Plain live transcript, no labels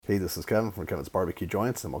Hey, this is Kevin from Kevin's BBQ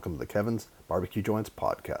Joints, and welcome to the Kevin's BBQ Joints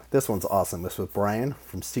podcast. This one's awesome. This is with Bryan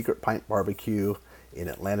from Secret Pint BBQ in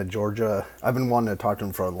Atlanta, Georgia. I've been wanting to talk to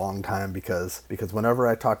him for a long time because whenever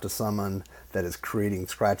I talk to someone that is creating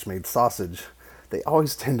scratch-made sausage, they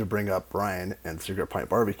always tend to bring up Bryan and Secret Pint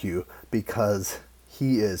BBQ because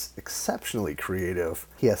he is exceptionally creative.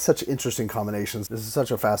 He has such interesting combinations. This is such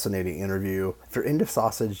a fascinating interview. If you're into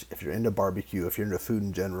sausage, if you're into barbecue, if you're into food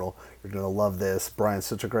in general, you're going to love this. Bryan's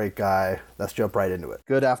such a great guy. Let's jump right into it.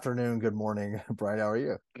 Good afternoon, good morning. Bryan, how are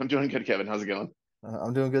you? I'm doing good, Kevin. How's it going?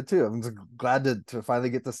 I'm doing good too. I'm just glad to finally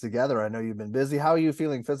get this together. I know you've been busy. How are you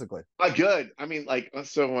feeling physically? Good. I mean,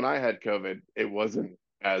 so when I had COVID, it wasn't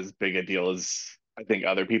as big a deal as I think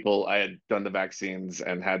other people. I had done the vaccines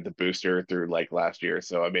and had the booster through like last year,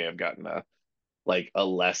 so I may have gotten a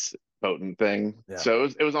less potent thing. Yeah. So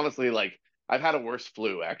it was honestly like I've had a worse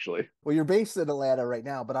flu actually. Well, you're based in Atlanta right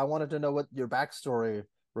now, but I wanted to know what your backstory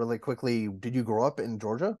really quickly. Did you grow up in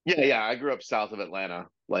Georgia? Yeah. I grew up south of Atlanta,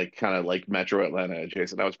 like kind of like Metro Atlanta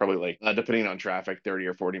adjacent. I was probably like, depending on traffic, 30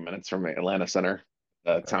 or 40 minutes from Atlanta Center,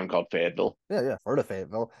 a Okay. town called Fayetteville. Yeah. Heard of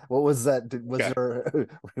Fayetteville. What was that? Was Okay. there,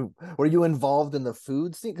 were you involved in the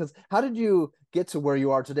food scene? Because how did you get to where you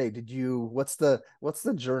are today? What's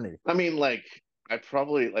the journey? I mean, like I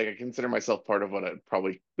probably like I consider myself part of what I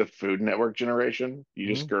probably the Food Network generation. You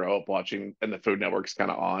just Hmm. grow up watching, and the Food Network's kind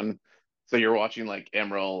of on. So you're watching like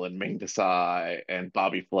Emeril and Ming Desai and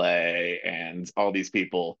Bobby Flay and all these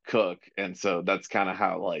people cook, and so that's kind of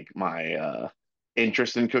how like my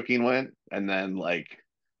interest in cooking went. And then like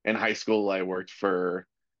in high school, I worked for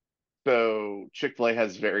so Chick-fil-A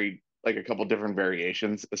has very like a couple different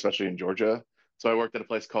variations, especially in Georgia. So I worked at a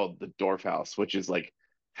place called the Dorf House, which is like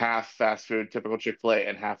half fast food, typical Chick-fil-A,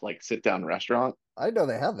 and half like sit down restaurant. I know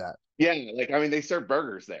they have that. Yeah, like I mean they serve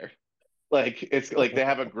burgers there. Like it's like they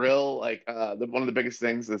have a grill. Like one of the biggest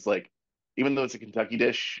things is like even though it's a Kentucky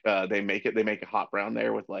dish, they make a hot brown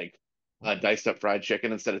there with like diced up fried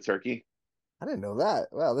chicken instead of turkey. I didn't know that.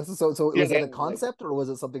 Wow, this is so. Yeah, Was it yeah, a like concept or was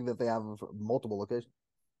it something that they have for multiple locations?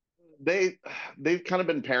 they they've kind of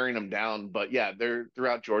been paring them down, but yeah, they're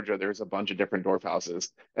throughout Georgia. There's a bunch of different Dorf houses,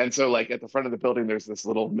 and so like at the front of the building, there's this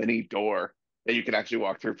little mini door that you can actually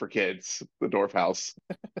walk through for kids, the Dorf house.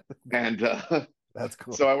 And That's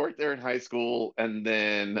so cool. I worked there in high school, and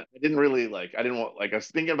then I didn't really like I didn't want like I was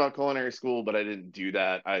thinking about culinary school, but I didn't do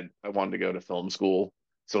that. I wanted to go to film school,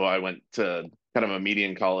 so I went to kind of a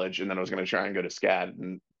median college, and then I was going to try and go to SCAD.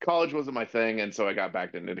 And college wasn't my thing, and so I got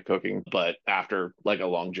back into cooking. But after like a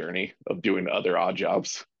long journey of doing other odd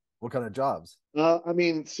jobs, What kind of jobs? I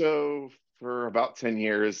mean, so for about 10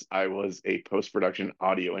 years, I was a post-production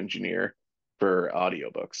audio engineer for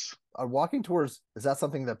audiobooks. Are walking tours, is that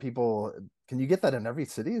something that people can you get that in every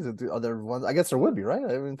city? Is it other ones? I guess there would be, right? I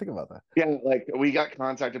didn't even think about that. Yeah, like we got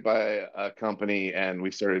contacted by a company and we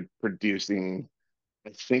started producing. I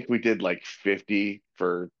think we did like 50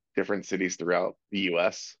 for different cities throughout the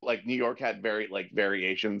US. Like New York had very like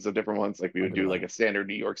variations of different ones. Like we I would can do like imagine. a standard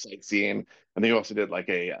New York sightseeing, and then we also did like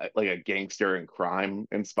a gangster and crime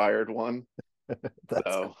inspired one. That's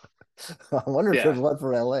So I wonder if there's yeah, one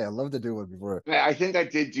for LA. I'd love to do one before. I think I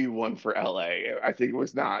did do one for LA. I think it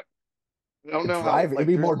was not. I don't know how Drive, it'd like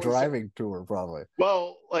be there's more only driving tour, probably.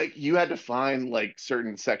 well, like you had to find like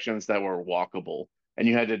certain sections that were walkable and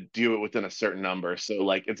you had to do it within a certain number. So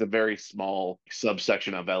like it's a very small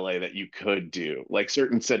subsection of LA that you could do. Like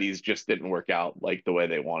certain cities just didn't work out like the way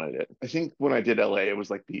they wanted it. I think when I did LA, it was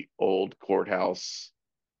like the old courthouse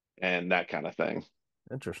and that kind of thing.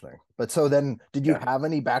 Interesting. But so then did you Yeah. have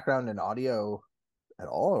any background in audio at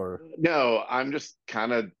all or No, I'm just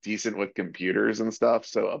kind of decent with computers and stuff.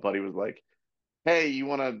 So a buddy was like, hey, you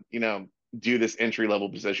want to, do this entry level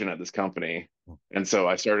position at this company. And so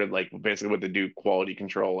I started like basically with the do quality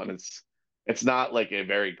control, and it's not like a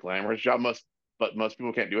very glamorous job. But most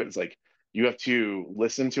people can't do it. It's like you have to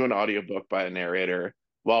listen to an audiobook by a narrator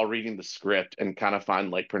while reading the script and kind of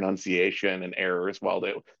find like pronunciation and errors while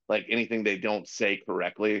they like anything they don't say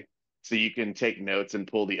correctly. So you can take notes and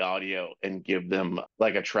pull the audio and give them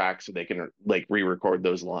like a track so they can like re-record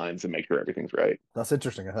those lines and make sure everything's right. that's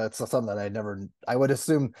interesting. That's something that I would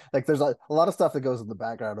assume like there's a lot of stuff that goes in the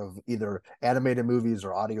background of either animated movies or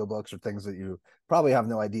audiobooks or things that you probably have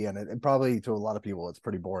no idea. And probably to a lot of people it's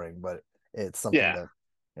pretty boring, but it's something Yeah. that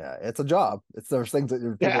yeah, it's a job. It's there's things that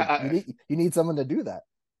people Yeah, you need someone to do that.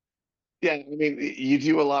 yeah, I mean, you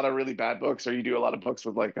do a lot of really bad books, or you do a lot of books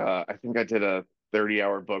with like, I think I did a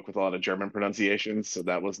 30-hour book with a lot of German pronunciations, so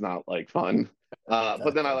that was not like fun.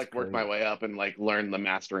 But then I That's like worked my crazy. way up and like learned the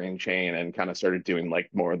mastering chain and kind of started doing like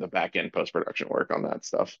more of the back end post production work on that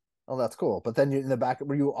stuff. Oh, that's cool. But then you, in the back,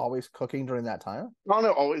 were you always cooking during that time? Kind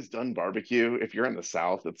of always done barbecue. If you're in the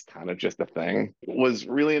South, it's kind of just a thing. Was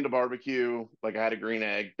really into barbecue. Like I had a green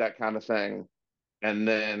egg, that kind of thing. And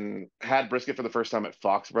then had brisket for the first time at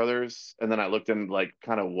Fox Brothers. And then I looked in like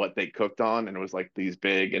kind of what they cooked on, and it was like these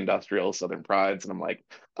big industrial Southern prides. And I'm like,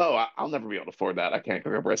 oh, I'll never be able to afford that. I can't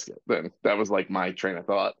cook a brisket. Then that was like my train of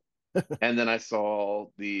thought. And then I saw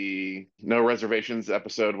the No Reservations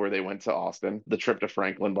episode where they went to Austin, the trip to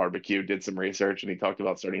Franklin barbecue, did some research, and he talked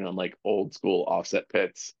about starting on like old school offset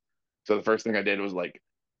pits. So the first thing I did was like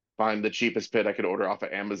find the cheapest pit I could order off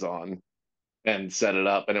of Amazon and set it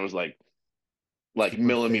up. And it was like Super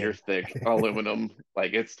millimeter thin. thick aluminum.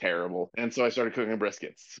 Like it's terrible. And so I started cooking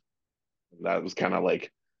briskets. That was kind of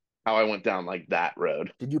like how I went down like that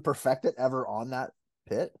road. Did you perfect it ever on that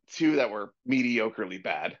pit? Two that were mediocrely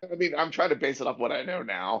bad. I mean, I'm trying to base it off what I know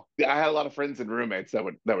now. I had a lot of friends and roommates that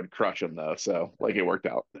would crush them though, so like it worked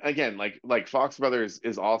out. Again, like Fox Brothers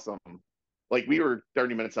is awesome. Like we were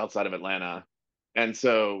 30 minutes outside of Atlanta, and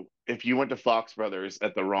so if you went to Fox Brothers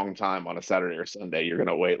at the wrong time on a Saturday or Sunday, you're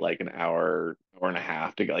gonna wait like an hour and a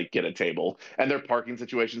half to like get a table. And their parking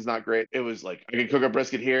situation is not great. It was like I can cook a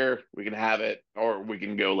brisket here, we can have it, or we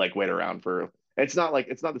can go like wait around for. It's not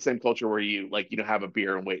the same culture where you like have a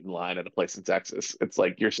beer and wait in line at a place in Texas. It's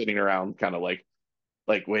like you're sitting around kind of like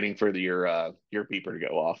waiting for your beeper to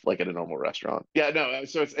go off like at a normal restaurant. Yeah, no,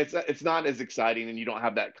 so it's not as exciting, and you don't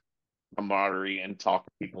have that camaraderie and talk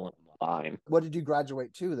to people in the line. What did you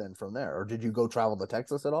graduate to then from there? Or did you go travel to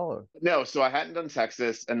Texas at all? Or? No, so I hadn't done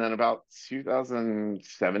Texas, and then about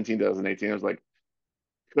 2017, 2018, I was like,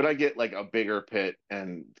 could I get like a bigger pit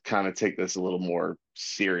and kind of take this a little more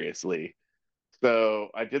seriously? So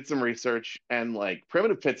I did some research, and like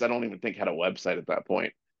Primitive Pits, I don't even think had a website at that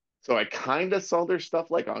point. So I kind of saw their stuff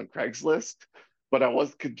like on Craigslist, but I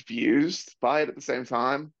was confused by it at the same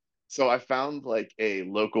time. So I found like a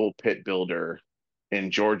local pit builder in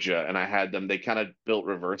Georgia, and I had them, they kind of built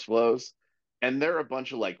reverse flows. And they're a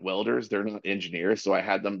bunch of like welders, they're not engineers. So I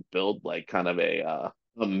had them build like kind of a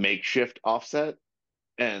makeshift offset.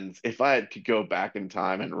 And if I could go back in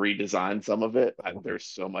time and redesign some of it, there's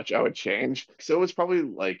so much I would change. So it was probably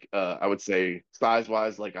like I would say size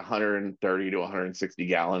wise, like 130 to 160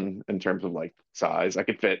 gallon in terms of like size. I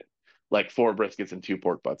could fit like four briskets and two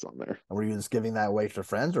pork butts on there. Were you just giving that away to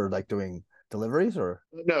friends or like doing deliveries or?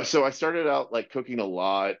 No, so I started out like cooking a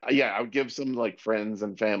lot. Yeah, I would give some like friends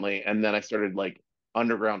and family, and then I started like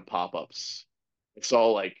underground pop-ups. I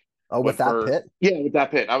saw like Oh, with what that Bert, pit? yeah, with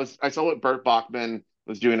that pit. I saw what Bert Bachman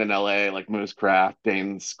was doing in LA, like Moose Craft,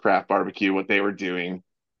 Dane's Craft Barbecue, what they were doing.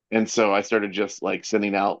 And so I started just like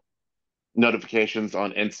sending out notifications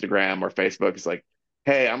on Instagram or Facebook. It's like,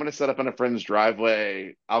 hey, I'm gonna set up in a friend's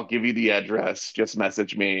driveway. I'll give you the address. Just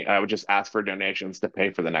message me. I would just ask for donations to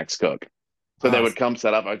pay for the next cook. So they Ah, would come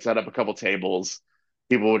set up. I'd set up a couple tables.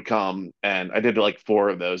 People would come, and I did like four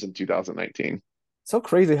of those in 2019. so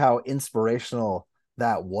crazy how inspirational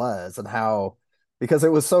that was and how because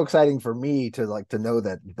it was so exciting for me to like to know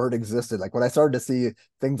that Bert existed. Like when I started to see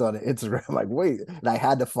things on Instagram, I'm like, wait, and I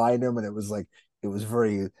had to find him, and it was like it was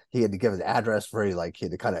very he had to give an address very like he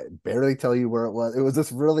had to kind of barely tell you where it was. It was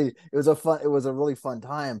just really it was a really fun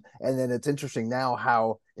time. And then it's interesting now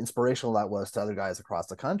how inspirational that was to other guys across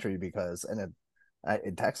the country because and it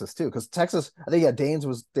in Texas too, because Texas, I think yeah, Dane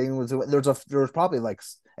was there was probably like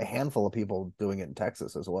a handful of people doing it in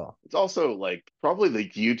Texas as well. It's also like probably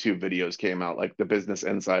like YouTube videos came out, like the Business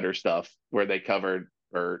Insider stuff, where they covered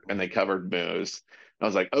Bert and they covered Moose. I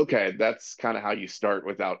was like, okay, that's kind of how you start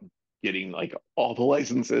without getting like all the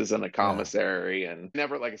licenses and a Yeah, commissary. And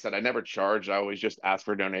never, like I said, I never charged. I always just asked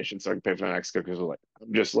for donations so I could pay for the next cook. Because like,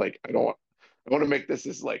 I'm just like, I want to make this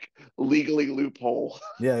as like legally loophole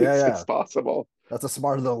yeah, yeah, as yeah. possible. That's a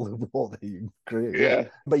smart little loophole that you create. Yeah, Yeah.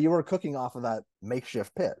 but you were cooking off of that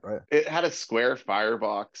makeshift pit, right? It had a square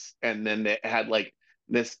firebox, and then it had like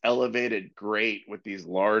this elevated grate with these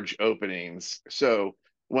large openings. So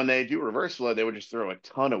when they do reverse flow, they would just throw a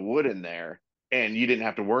ton of wood in there, and you didn't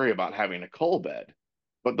have to worry about having a coal bed.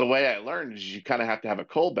 But the way I learned is you kind of have to have a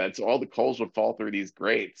coal bed, so all the coals would fall through these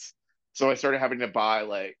grates. So I started having to buy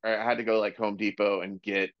like, or I had to go like Home Depot and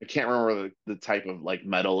get, I can't remember the type of like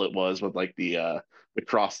metal it was with like the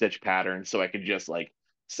cross stitch pattern, so I could just like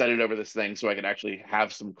set it over this thing so I could actually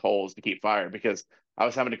have some coals to keep fire, because I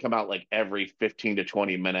was having to come out like every 15 to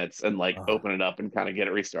 20 minutes and like Uh, open it up and kind of get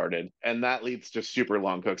it restarted. And that leads to super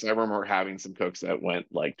long cooks. I remember having some cooks that went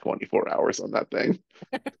like 24 hours on that thing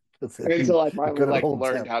it's until I the finally good like old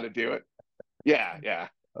learned temp. how to do it. Yeah, yeah.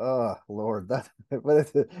 Oh Lord, that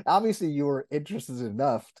but obviously you were interested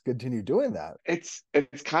enough to continue doing that. It's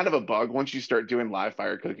kind of a bug once you start doing live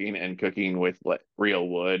fire cooking and cooking with like real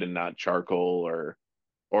wood and not charcoal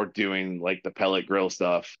or doing like the pellet grill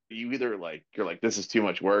stuff. You either like you're like this is too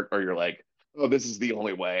much work or you're like oh this is the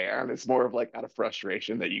only way and it's more of like out of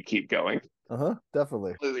frustration that you keep going. Uh-huh,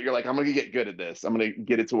 definitely. You're like I'm gonna get good at this. I'm gonna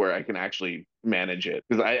get it to where I can actually manage it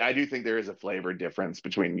because I do think there is a flavor difference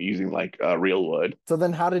between using like real wood. So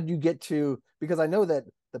then how did you get to, because I know that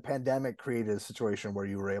the pandemic created a situation where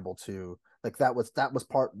you were able to, like, that was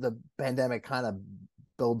part, the pandemic kind of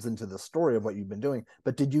builds into the story of what you've been doing.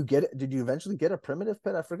 But did you eventually get a primitive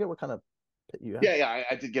pit? I forget what kind of pit you had. Yeah,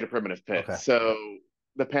 I did get a primitive pit. Okay. So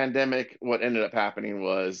the pandemic, what ended up happening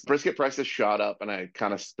was brisket prices shot up and I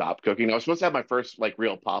kind of stopped cooking. I was supposed to have my first like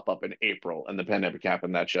real pop up in April and the pandemic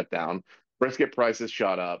happened, that shut down. Brisket prices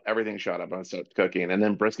shot up, everything shot up and I stopped cooking. And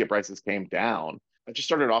then brisket prices came down. I just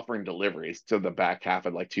started offering deliveries to the back half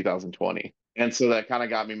of like 2020. And so that kind of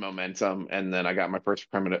got me momentum. And then I got my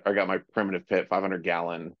primitive pit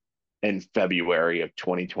 500-gallon in February of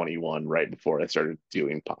 2021, right before I started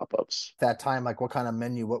doing pop-ups. That time, like, what kind of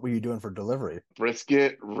menu, what were you doing for delivery?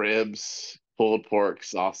 Brisket, ribs, pulled pork,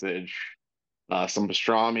 sausage, some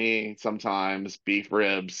pastrami, sometimes beef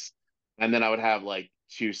ribs, and then I would have like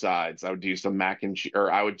two sides. I would do some mac and cheese,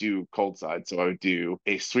 or I would do cold sides. So I would do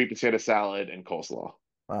a sweet potato salad and coleslaw.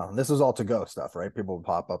 Wow, and this was all to go stuff, right? People would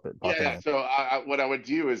pop in Yeah. and So what I would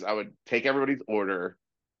do is I would take everybody's order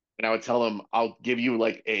and I would tell them I'll give you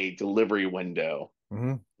like a delivery window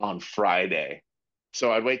hmm on Friday.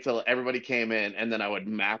 So I'd wait till everybody came in and then I would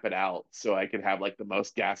map it out so I could have like the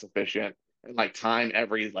most gas efficient and like time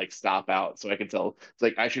every like stop out so I could tell it's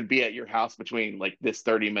like I should be at your house between like this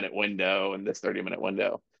 30-minute window and this 30-minute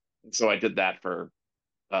window. And so I did that for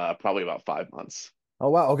probably about 5 months. oh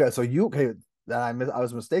wow, okay, so you okay, that I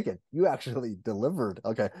was mistaken. You actually delivered.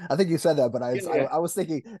 Okay, I think you said that, but Yeah, yeah. I was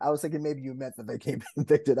thinking maybe you meant that they came and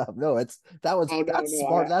picked it up. No, it's that was Oh no, that's no,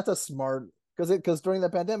 smart. I That's a smart, because during the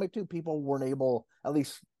pandemic too, people weren't able, at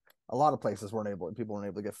least a lot of places weren't able, people weren't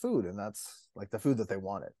able to get food, and that's like the food that they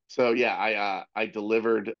wanted. so yeah, I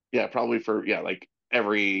delivered yeah, probably for yeah, like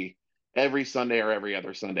every Sunday or every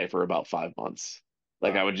other Sunday for about 5 months.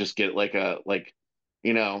 Like I Wow. would just get like a like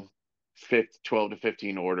you know 12 to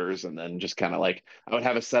 15 orders and then just kind of like I would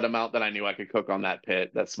have a set amount that I knew I could cook on that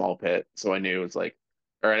pit, that small pit. So I knew it's like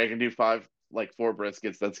all right, I can do five like four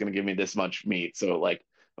briskets that's going to give me this much meat. So like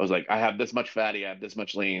I was like I have this much fatty, I have this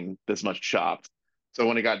much lean, this much chopped. So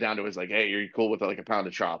when it got down to it, was like, hey, are you cool with like a pound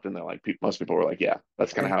of chopped? And they're like, most people were like, yeah,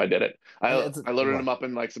 that's kind of And how I did it. and I it's I loaded them well, up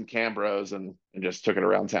in like some Cambros and just took it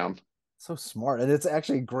around town. so smart, and it's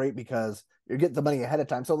actually great because you're getting the money ahead of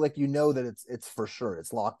time. So like you know that it's for sure,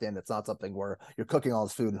 it's locked in. It's not something where you're cooking all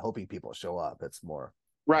this food and hoping people show up. It's more.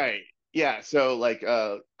 Right. Yeah. So like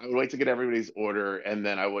I would wait to get everybody's order and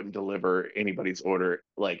then I wouldn't deliver anybody's order.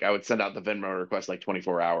 Like I would send out the Venmo request like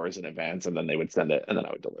 24 hours in advance and then they would send it and then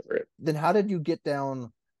I would deliver it. Then how did you get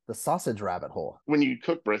down the sausage rabbit hole? When you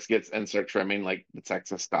cook briskets and start trimming like the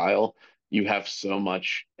Texas style, you have so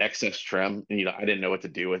much excess trim and I didn't know what to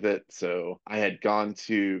do with it. So I had gone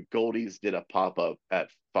to Goldie's did a pop-up at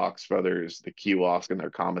Fox Brothers, the kiosk in their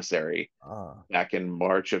commissary Ah, back in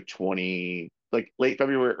March of 20, like late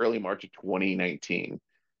February, early March of 2019.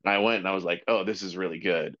 And I went and I was like, oh, this is really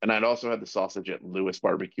good. And I'd also had the sausage at Lewis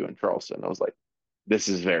Barbecue in Charleston. I was like, this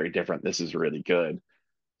is very different. This is really good.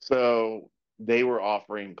 So they were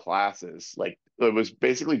offering classes. Like it was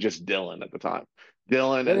basically just Dylan at the time.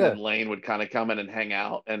 Dylan yeah, and then yeah. Lane would kind of come in and hang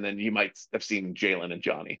out. And then you might have seen Jalen and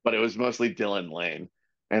Johnny, but it was mostly Dylan Lane.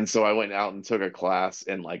 And so I went out and took a class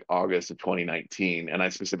in like August of 2019. And I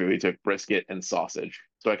specifically took brisket and sausage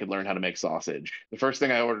so I could learn how to make sausage. The first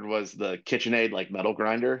thing I ordered was the KitchenAid like metal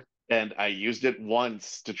grinder. And I used it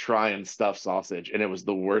once to try and stuff sausage. And it was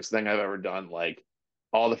the worst thing I've ever done. Like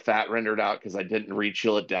all the fat rendered out because I didn't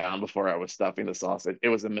re-chill it down before I was stuffing the sausage. It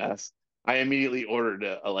was a mess. I immediately ordered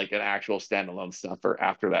like an actual standalone stuffer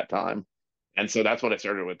after that time. And so that's what I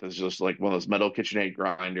started with is just like one of those metal KitchenAid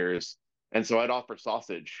grinders. And so I'd offer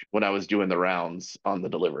sausage when I was doing the rounds on the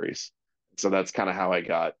deliveries. So that's kind of how I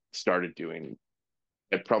got started doing.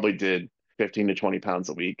 I probably did 15 to 20 pounds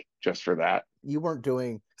a week just for that. You weren't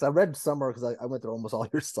doing, because I read somewhere, because I went through almost all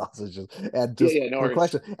your sausages, and Yeah, just yeah, no for worries.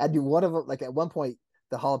 question, and you one of them, like at one point,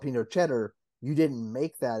 the jalapeno cheddar, you didn't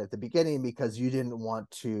make that at the beginning because you didn't want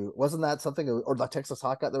to. Wasn't that something, or the Texas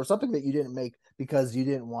hot gut? There was something that you didn't make because you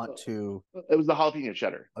didn't want to. It was the jalapeno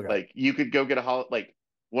cheddar. Okay, Like you could go get like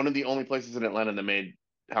one of the only places in Atlanta that made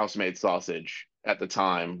house-made sausage at the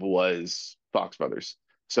time was Fox Brothers.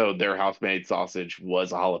 So their house-made sausage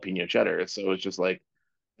was a jalapeno cheddar. So it's just like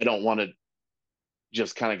I don't want to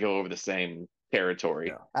just kind of go over the same Yeah.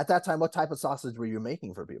 territory. At that time, what type of sausage were you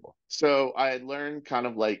making for people? So I had learned kind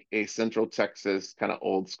of like a Central Texas kind of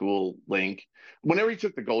old school link. Whenever you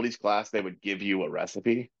took the Goldies class, they would give you a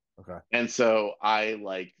recipe. Okay. And so I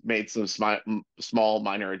like made some small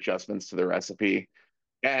minor adjustments to the recipe.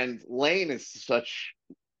 And Lane is such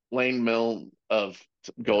Lane Mill of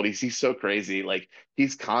Yeah. Goldies. He's so crazy. Like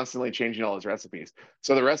he's constantly changing all his recipes.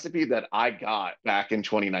 So the recipe that I got back in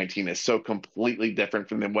 2019 is so completely different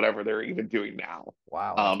from them, whatever they're even doing now.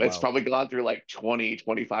 Wow, that's It's wild. probably gone through like 20,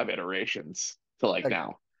 25 iterations to like Like,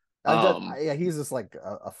 now. I Um, yeah, he's just like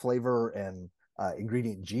a flavor and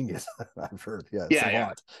ingredient genius. I've heard. Yeah, yeah, yeah.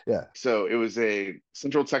 savant. Yeah. So it was a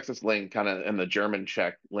Central Texas link kind of in the German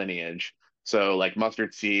Czech lineage. So like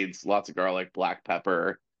mustard seeds, lots of garlic, black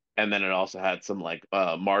pepper, and then it also had some like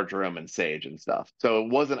marjoram and sage and stuff. So it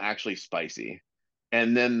wasn't actually spicy.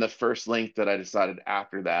 And then the first link that I decided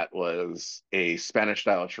after that was a Spanish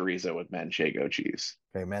style chorizo with manchego cheese.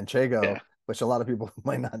 Okay, manchego, Yeah. which a lot of people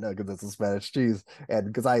might not know because it's a Spanish cheese, and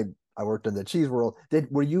because I worked in the cheese world. Did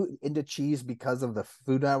Were you into cheese because of the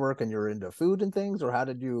Food Network and you're into food and things, or how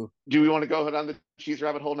did you? Do we want to go ahead on the cheese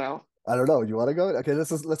rabbit hole now? I don't know. You want to go? Okay,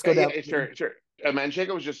 let's go Yeah, down. yeah, sure, sure.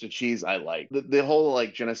 Manchego was just a cheese I like. The whole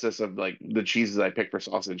like genesis of like the cheeses I pick for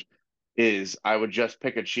sausage is I would just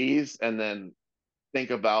pick a cheese and then think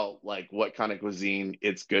about like what kind of cuisine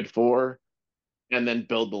it's good for, and then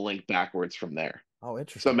build the link backwards from there. Oh, So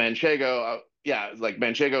interesting. manchego, yeah, like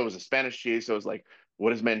manchego was a Spanish cheese, so it was like,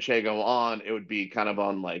 what is manchego on? It would be kind of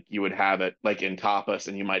on like you would have it like in tapas,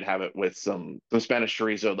 and you might have it with some Spanish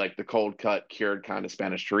chorizo, like the cold cut cured kind of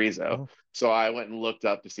Spanish chorizo. Mhm. So I went and looked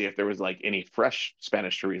up to see if there was like any fresh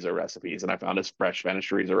Spanish chorizo recipes, and I found this fresh Spanish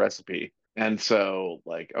chorizo recipe. And so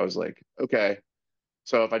like I was like, okay,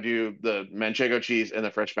 so if I do the manchego cheese and the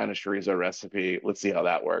fresh Spanish chorizo recipe, let's see how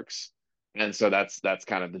that works. And so that's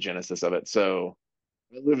kind of the genesis of it. So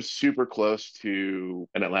I live super close to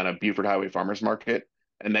an Atlanta Buford Highway Farmers Market,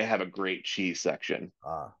 and they have a great cheese section.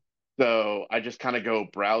 Ah, So I just kind of go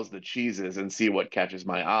browse the cheeses and see what catches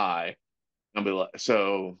my eye. And be like,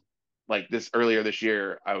 so like this earlier this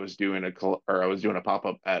year, I was doing a pop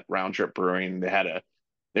up at Round Trip Brewing.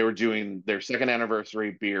 They were doing their second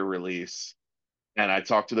anniversary beer release, and I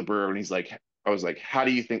talked to the brewer, and I was like, how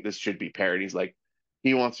do you think this should be paired? He's like,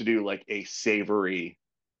 he wants to do like a savory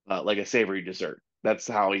dessert. That's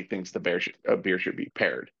how he thinks beer should be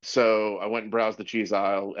paired. So I went and browsed the cheese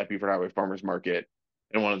aisle at Beaufort Highway Farmers Market,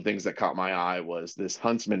 and one of the things that caught my eye was this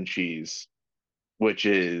Huntsman cheese, which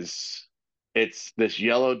is it's this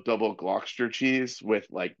yellow double Gloucester cheese with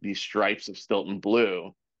like these stripes of Stilton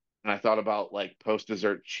blue. And I thought about like post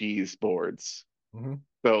dessert cheese boards, mhm.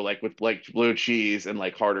 so like with like blue cheese and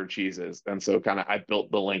like harder cheeses. And so kind of I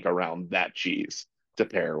built the link around that cheese to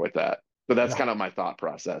pair with that. So And that's kind of my thought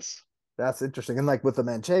process. that's interesting. And like with the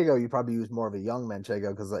manchego, you probably use more of a young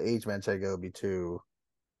manchego because the aged manchego would be too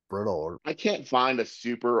brittle. Or I can't find a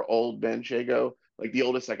super old Manchego. Like the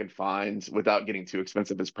oldest I can find without getting too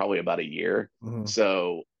expensive is probably about a year. Mhm.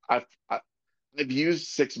 So I've used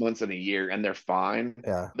 6 months and a year, and they're fine.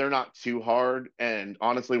 Yeah, They're not too hard. And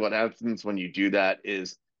honestly, what happens when you do that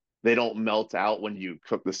is they don't melt out when you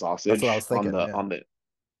cook the that's what I sausage was thinking. Yeah. on the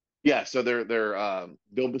yeah, so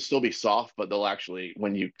they'll still be soft, but they'll actually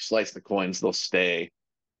when you slice the coins, they'll stay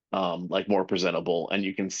like more presentable, and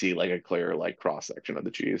you can see like a clear like cross section of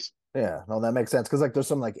the cheese. Yeah, no, that makes sense because like there's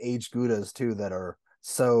some like aged goudas too that are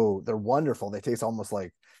so they're wonderful. They taste almost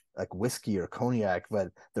like whiskey or cognac, but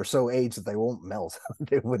they're so aged that they won't melt.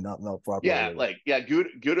 They would not melt Yeah, properly. like yeah,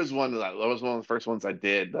 Gouda's one that was one of the first ones I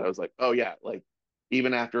did that I was like, oh yeah, like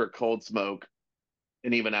even after a cold smoke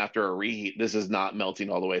and even after a reheat, this is not melting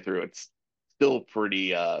all the way through. It's still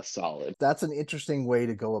pretty solid. That's an interesting way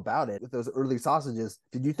to go about it. With those early sausages,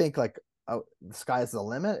 did you think like, oh, the sky's the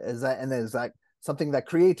limit? Is that and then is that something that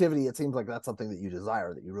creativity? It seems like that's something that you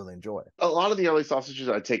desire, that you really enjoy. A lot of the early sausages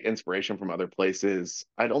I take inspiration from other places.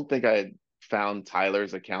 I don't think I had found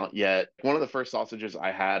Tyler's account yet. One of the first sausages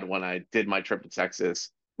I had when I did my trip to Texas,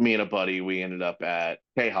 me and a buddy, we ended up at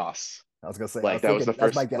Tejas. I was gonna say, I Like was that was thinking the that's my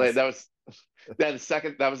first like, guess.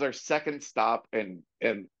 that was our second stop on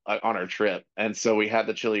our trip. And so we had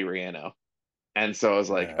the chili relleno. And so I was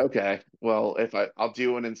like, Yeah. okay, well, if I'll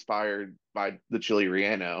do an inspired by the chili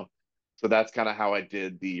relleno. So that's kind of how I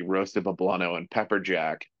did the roasted poblano and pepper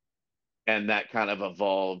jack, and that kind of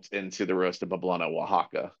evolved into the roasted poblano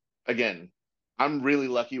Oaxaca. Again, I'm really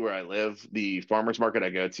lucky where I live. The farmers market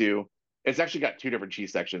I go to, it's actually got two different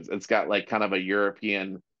cheese sections. It's got like kind of a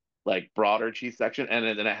European like broader cheese section, and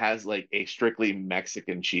then it has like a strictly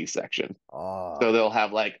Mexican cheese section. So Ah, they'll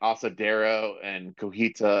have like asadero and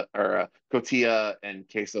cojita or cotija and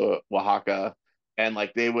queso Oaxaca, and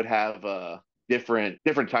like they would have different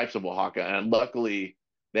types of Oaxaca, and luckily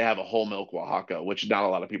they have a whole milk Oaxaca, which not a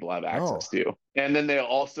lot of people have access no. to. And then they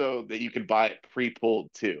also that you could buy it pre-pulled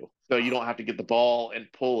too, so you don't have to get the ball and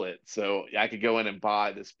pull it. So I could go in and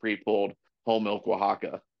buy this pre-pulled whole milk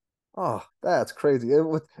Oaxaca. Oh, that's crazy. And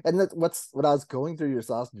what's when I was going through your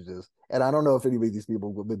sausages, and I don't know if any of these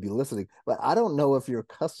people would be listening, but I don't know if your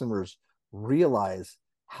customers realize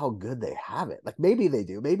how good they have it. Like maybe they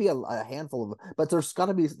do, maybe a handful of, but there's got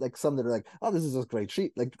to be like some that are like, oh, this is just great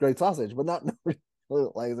sheet, like great sausage, but not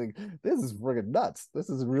realizing this is friggin' nuts. This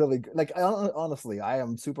is really good. Like honestly, I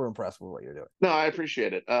am super impressed with what you're doing. No, I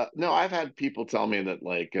appreciate it. No, I've had people tell me that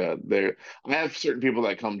like I have certain people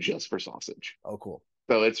that come just for sausage. Oh, cool.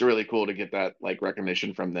 So it's really cool to get that like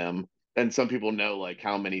recognition from them. And some people know like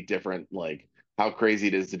how many different like how crazy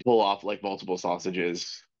it is to pull off like multiple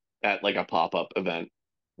sausages at like a pop-up event.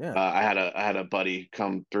 Yeah. I had a buddy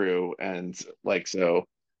come through and like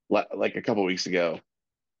like a couple weeks ago,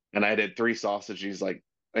 and I did three sausages like,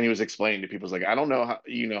 and he was explaining to people, he's like, I don't know how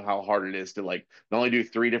you know how hard it is to like not only do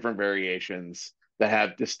three different variations that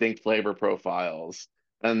have distinct flavor profiles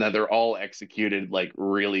and that they're all executed like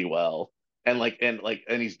really well. And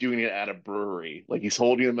he's doing it at a brewery. Like he's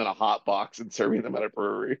holding them in a hot box and serving them at a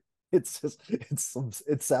brewery. It's just it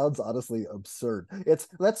sounds honestly absurd. It's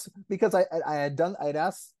that's because I had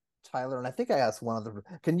asked Tyler, and I think I asked one other,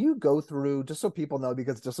 can you go through just so people know,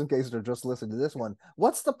 because just in case they're just listening to this one,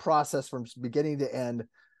 what's the process from beginning to end,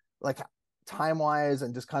 like time wise,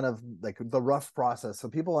 and just kind of like the rough process so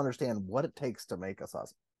people understand what it takes to make a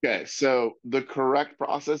sausage. Okay, so the correct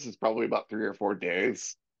process is probably about 3 or 4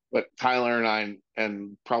 days. But Tyler and I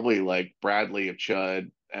and probably like Bradley of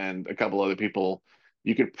Chud and a couple other people,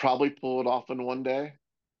 you could probably pull it off in one day,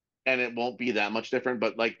 and it won't be that much different.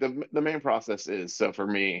 But like the main process is, so for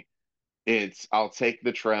me, it's I'll take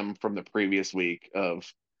the trim from the previous week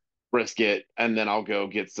of brisket, and then I'll go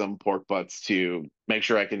get some pork butts to make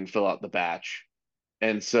sure I can fill out the batch.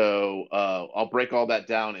 And so I'll break all that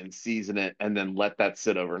down and season it and then let that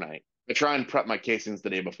sit overnight. I try and prep my casings the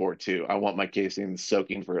day before too. I want my casings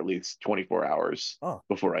soaking for at least 24 hours Oh,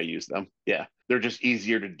 before I use them. Yeah, they're just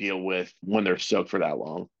easier to deal with when they're soaked for that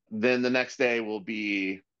long. Then the next day will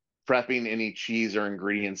be prepping any cheese or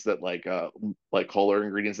ingredients that like wholer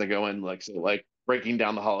ingredients that go in, like so like breaking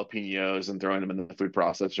down the jalapenos and throwing them in the food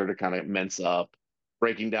processor to kind of mince up,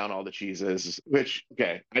 breaking down all the cheeses, which,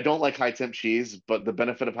 okay, I don't like high temp cheese, but the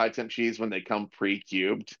benefit of high temp cheese when they come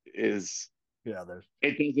pre-cubed is yeah, there's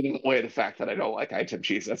it doesn't outweigh the fact that I don't like high temp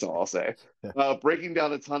cheese. That's all I'll say. yeah, Breaking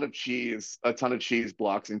down a ton of cheese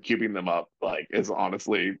blocks and cubing them up like is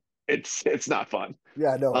honestly it's not fun.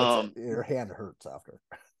 yeah, no, it's Um, your hand hurts after.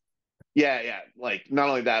 yeah, yeah, like not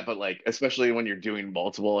only that, but like especially when you're doing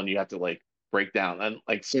multiple and you have to like break down and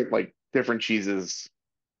like certain like different cheeses,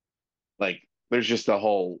 like there's just a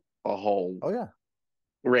whole Oh yeah,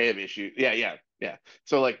 array of issues. Yeah, yeah, yeah.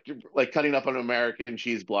 So like cutting up an American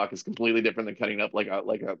cheese block is completely different than cutting up like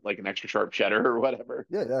an extra sharp cheddar or whatever.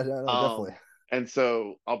 yeah, yeah, yeah, no, definitely. And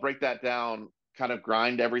so I'll break that down, kind of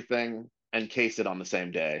grind everything and case it on the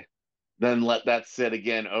same day. Then let that sit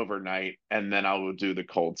again overnight, and then I will do the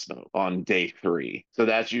cold smoke on day three. So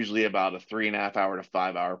that's usually about a 3.5 hour to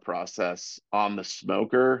 5 hour process on the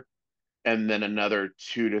smoker, and then another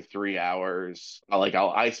 2 to 3 hours. I'll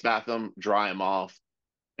ice bath them, dry them off,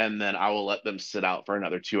 and then I will let them sit out for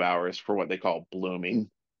another 2 hours for what they call blooming.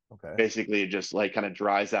 Okay. Basically, it just like kind of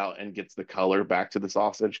dries out and gets the color back to the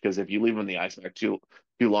sausage. Because if you leave them in the ice pack too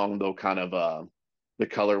long, they'll kind of the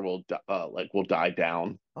color will die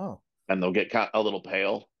down Oh, and they'll get kind of a little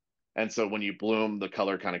pale. And so when you bloom, the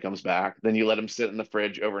color kind of comes back. Then you let them sit in the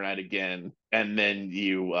fridge overnight again, and then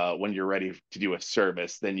you when you're ready to do a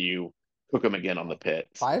service, then you cook them again on the oh. pit.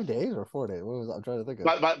 5 days or 4 days? What was I'm trying to think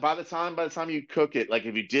of? By the time you cook it, like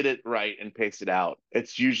if you did it right and paste it out,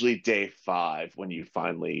 it's usually day five when you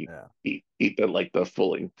finally Yeah. eat the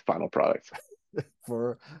fully final product.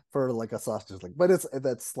 for like a sausage like, but it's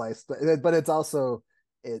that's sliced, but it's also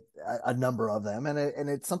a number of them, and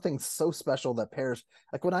it's something so special that pairs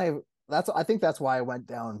like when I think that's why I went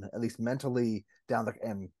down, at least mentally, down the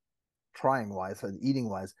and trying wise and eating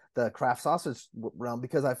wise, the craft sausage realm,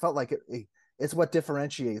 because I felt like it's what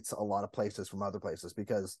differentiates a lot of places from other places,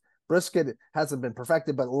 because brisket hasn't been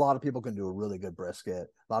perfected, but a lot of people can do a really good brisket.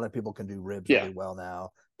 A lot of people can do ribs really Yeah, well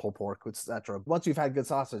now, pulled pork, etc. Once you've had good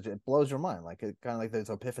sausage, it blows your mind. Like it kind of like those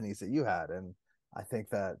epiphanies that you had, and I think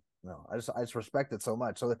that No, I just respect it so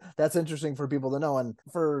much. So that's interesting for people to know, and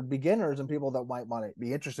for beginners and people that might want to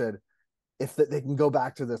be interested, if they can go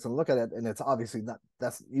back to this and look at it, and it's obviously not,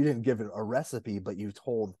 that's, you didn't give it a recipe, but you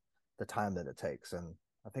told the time that it takes, and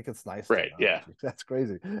I think it's nice to Right. know. Yeah. That's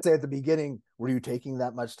crazy. Say at the beginning, were you taking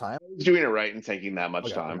that much time? Doing it right and taking that much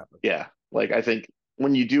Okay, okay. time. Yeah. Like I think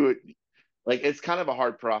when you do it, like it's kind of a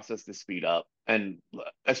hard process to speed up. And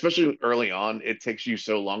especially early on, it takes you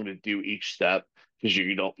so long to do each step because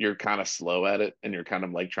you're kind of slow at it and you're kind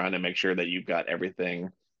of like trying to make sure that you've got everything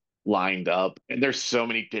lined up. And there's so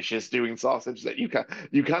many dishes doing sausage that you kind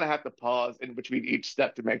of have to pause in between each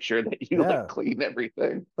step to make sure that you like Yeah, clean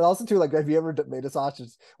everything. but also too, like, have you ever made a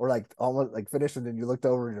sausage or like almost like finished and then you looked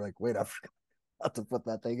over and you're like, wait, I forgot to put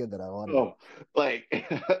that thing in that I wanted Oh, like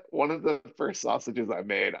one of the first sausages I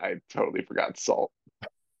made, I totally forgot salt.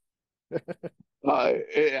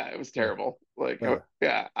 Yeah, it was to. terrible. Like, Uh,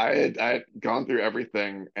 yeah, I had gone through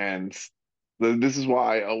everything, and this is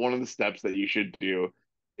why one of the steps that you should do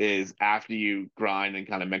is after you grind and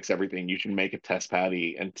kind of mix everything, you should make a test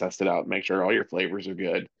patty and test it out, make sure all your flavors are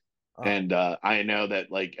good. uh, And I know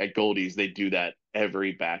that like at Goldie's, they do that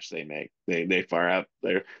every batch they make. They fire up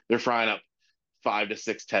they're frying up 5 to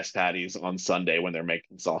 6 test patties on Sunday when they're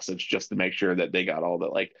making sausage just to make sure that they got all the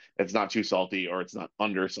like it's not too salty or it's not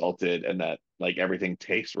under salted and that like everything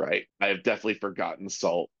tastes right. I have definitely forgotten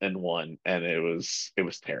salt in one and it was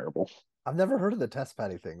terrible. I've never heard of the test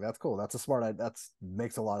patty thing. That's cool. That's a that's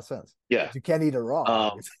makes a lot of sense Yeah. because you can't eat it raw, Um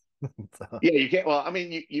obviously. So, yeah, you can't well, I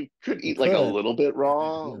mean you could you eat like a could. little bit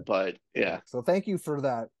raw, Yeah. but Yeah. yeah. So thank you for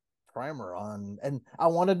that primer on. And I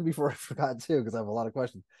wanted before I forgot too, because I have a lot of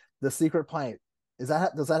questions. The secret pint, is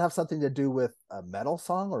that, does that have something to do with a metal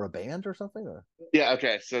song or a band or something? Or Yeah,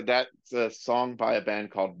 okay. So that's a song by a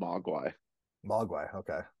band called Mogwai. Mogwai.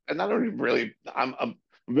 Okay. And I don't even really I'm a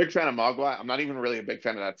big fan of Mogwai. I'm not even really a big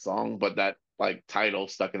fan of that song, but that like title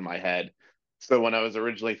stuck in my head. So when I was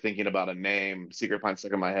originally thinking about a name, Secret Pine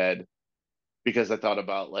stuck in my head because I thought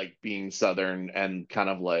about like being Southern and kind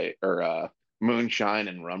of like or moonshine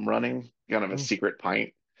and rum running, kind of a Mm. secret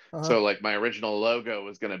pint. Uh-huh. So like my original logo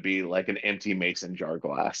was gonna be like an empty mason jar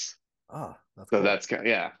glass. Ah, that's So cool. that's kind of,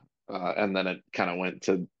 yeah. And then it kind of went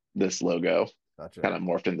to this logo, Gotcha. kind of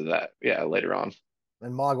morphed into that, yeah, later on.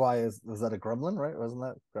 And Mogwai is that a gremlin, right? Wasn't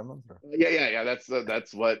that gremlins? Or Yeah.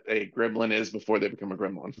 That's what a gremlin is before they become a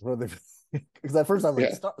gremlin. because at first I'm like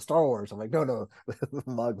Yeah, Star Wars. I'm like, no, no,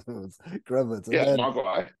 Moglins, gremlins, yeah,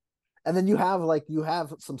 Mogwai. and then you have like you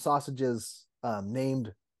have some sausages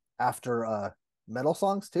named after metal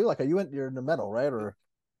songs too. Like, are you you're into metal, right? Or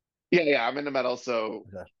Yeah. I'm into metal, so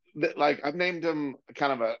okay. like I've named them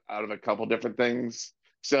kind of out of a couple different things.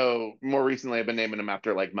 So more recently, I've been naming them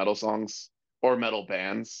after like metal songs or metal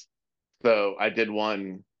bands. So I did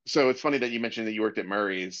one. So it's funny that you mentioned that you worked at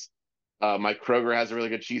Murray's. My Kroger has a really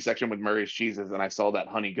good cheese section with Murray's cheeses, and I saw that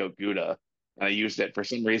honey goat Gouda, and I used it for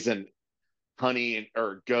some reason. Honey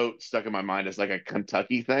or goat stuck in my mind as like a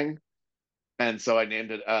Kentucky thing, and so I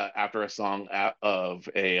named it after a song of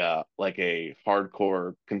a like a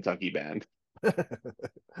hardcore Kentucky band.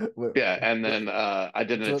 Wait, Yeah, and wait, then I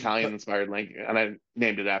did an so, Italian inspired link, and I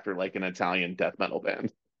named it after like an Italian death metal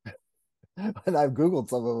band. and I've Googled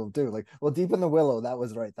some of them too. Like, well, Deep in the Willow, that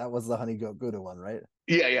was right. That was the Honey Goat Gouda one, right?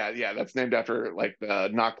 Yeah. That's named after like the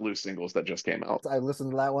Knock Loose singles that just came out. I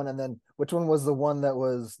listened to that one, and then which one was the one that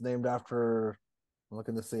was named after? I'm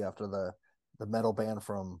looking to see after the metal band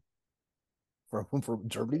from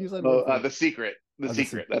Germany. You said Oh, where from? the Oh, secret.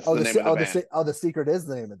 That's the name of the band. the secret is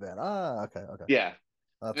the name of the band. Ah, okay, okay, Yeah,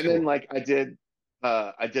 that's and then cool. like I did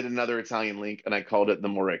another Italian link, and I called it the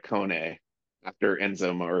Morricone after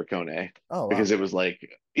Enzo Morricone Oh because wow, it was like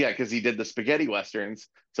yeah, because he did the spaghetti westerns,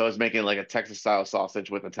 so I was making like a Texas style sausage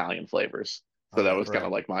with Italian flavors. So that right, was kind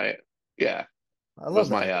of right. like my yeah I love was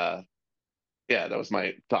that. my that was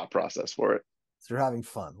my thought process for it. So you're having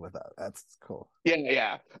fun with that. That's cool.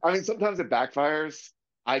 Yeah. I mean, sometimes it backfires.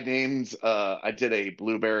 I did a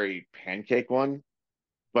blueberry pancake one,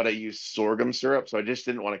 but I used sorghum syrup, so I just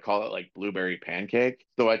didn't want to call it like blueberry pancake.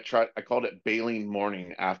 So I called it Baleen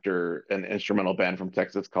Morning after an instrumental band from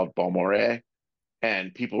Texas called Balmore.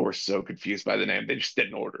 And people were so confused by the name, they just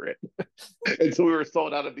didn't order it. And so we were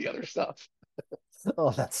sold out of the other stuff.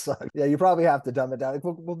 Oh, that sucks. Yeah, you probably have to dumb it down.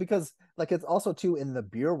 Well, because like it's also too in the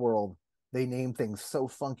beer world, they name things so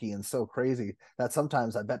funky and so crazy that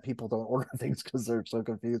sometimes I bet people don't order things because they're so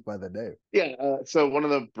confused by the name. Yeah, so one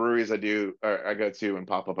of the breweries I go to and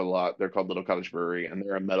pop up a lot, they're called Little Cottage Brewery, and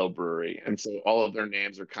they're a metal brewery, and so all of their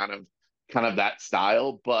names are kind of that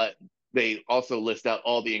style, but they also list out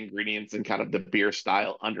all the ingredients and kind of the beer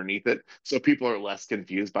style underneath it, so people are less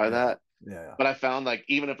confused by Yeah. that. Yeah. But I found like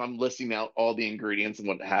even if I'm listing out all the ingredients and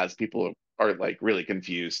what it has, people are like really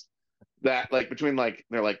confused. That like between like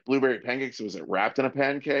they're like blueberry pancakes, was it wrapped in a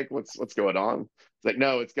pancake? What's going on? It's like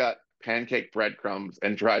no, it's got pancake breadcrumbs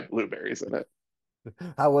and dried blueberries in it.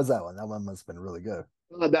 How was that one? That one must have been really good.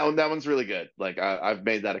 That one's really good. Like I've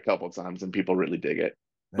made that a couple of times and people really dig it.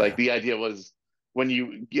 Like Yeah. the idea was when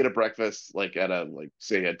you get a breakfast like at a like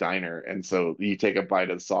say a diner, and so you take a bite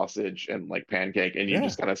of sausage and like pancake and you Yeah.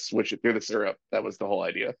 just kind of switch it through the syrup. That was the whole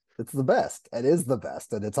idea. It's the best. It is the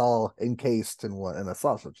best, and it's all encased in what in a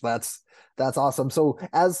sausage. That's awesome. So,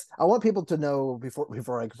 as I want people to know before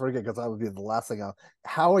I forget, because that would be the last thing.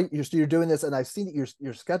 How are you? So you're doing this, and I've seen that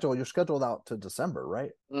you're scheduled out to December,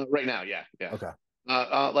 right? Right now, yeah, yeah. Okay.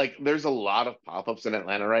 Like there's a lot of pop-ups in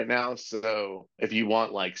Atlanta right now. So if you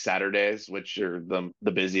want like Saturdays, which are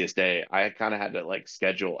the busiest day, I kind of had to like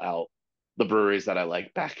schedule out the breweries that I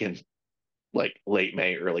like back in like late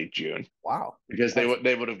May, early June, Wow. because That's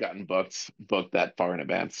they would have gotten booked that far in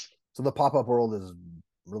advance. so the pop up world is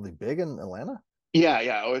really big in Atlanta. Yeah,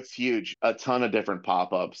 yeah. Oh, it's huge. A ton of different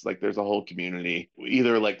pop-ups. Like there's a whole community.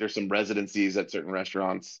 Either like there's some residencies at certain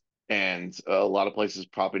restaurants and a lot of places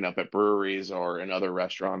popping up at breweries or in other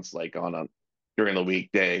restaurants like on a during the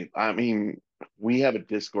weekday. I mean, we have a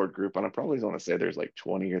Discord group and I probably want to say there's like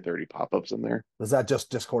 20 or 30 pop-ups in there. Is that just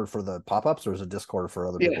Discord for the pop ups, or is it Discord for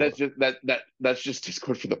other Yeah, people? that's just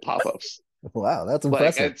Discord for the pop-ups. Wow, that's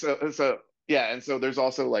Like impressive. and so yeah, and so there's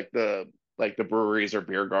also like the breweries or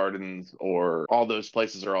beer gardens or all those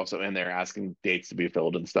places are also in there asking dates to be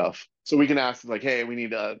filled and stuff. So we can ask like, hey, we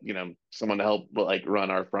need someone to help like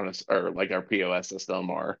run our front or like our POS system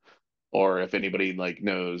or if anybody like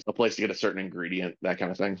knows a place to get a certain ingredient, that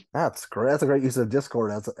kind of thing. That's great. That's a great use of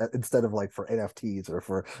Discord as instead of like for NFTs or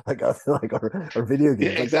for like like or video Yeah,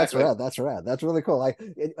 games. Like that's exactly. rad. That's rad. That's really cool. Like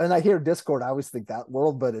and I hear Discord, I always think that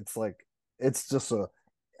world, but it's like it's just a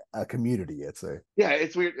community. It's a Yeah,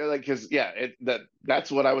 it's weird, like because yeah,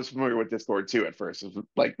 that's what I was familiar with Discord too at first. It was,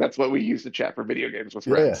 like that's what we used to chat for video games with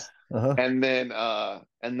yeah. friends, Uh-huh. and then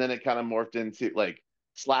it kind of morphed into like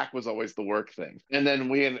Slack was always the work thing, and then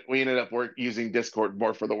we ended up using Discord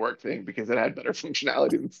more for the work thing because it had better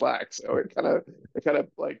functionality than Slack. So it kind of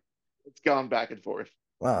like it's gone back and forth.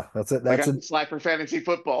 Wow, that's it. Like I That's it. use Slack for fantasy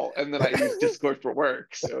football, and then I use Discord for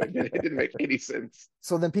work, so it didn't make any sense.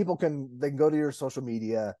 So then people can they can go to your social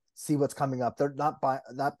media, see what's coming up. They're not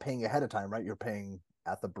paying ahead of time, right? You're paying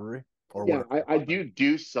at the brewery or Yeah, what I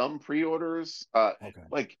do some pre-orders. Okay.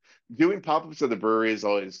 Like doing pop-ups at the brewery is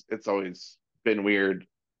always it's always been weird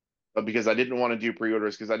because I didn't want to do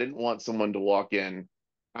pre-orders because I didn't want someone to walk in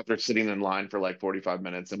after sitting in line for like 45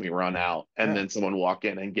 minutes and we run out and Yeah. then someone walk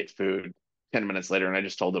in and get food 10 minutes later and I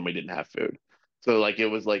just told them we didn't have food. So like it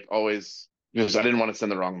was like always because I didn't want to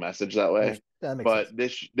send the wrong message that way. That makes sense.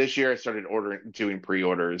 But this year I started ordering doing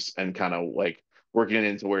pre-orders and kind of like working it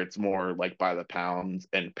into where it's more like by the pound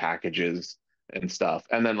and packages and stuff.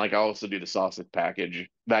 And then like I also do the sausage package,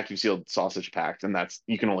 vacuum sealed sausage packs, and that's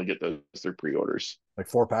you can only get those through pre-orders. Like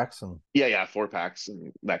 4 packs and Yeah, yeah, 4 packs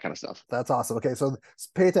and that kind of stuff. that's awesome. Okay, so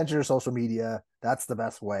pay attention to your social media. That's the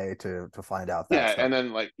best way to find out that Yeah, stuff. and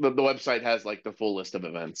then like the website has like the full list of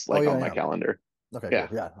events Oh like yeah, on my yeah. calendar. Okay, cool. Yeah.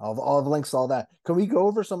 Yeah, I'll have links to all that. Can we go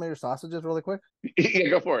over some of your sausages really quick? Yeah,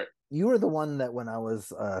 go for it. You were the one that when I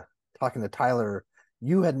was talking to Tyler,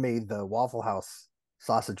 you had made the Waffle House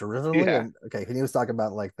sausage originally, Yeah. and okay, and he was talking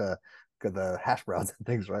about like the hash browns and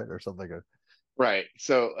things, right, or something. Right.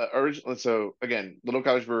 So originally, so again, Little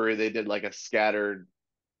Cottage Brewery, they did like a scattered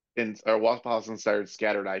in or Waffle House inspired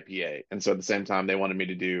scattered IPA, and so at the same time they wanted me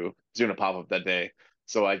to doing a pop up that day,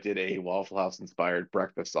 so I did a Waffle House inspired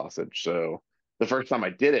breakfast sausage. So the first time I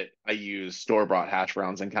did it, I used store bought hash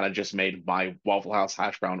browns and kind of just made my Waffle House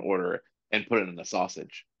hash brown order and put it in the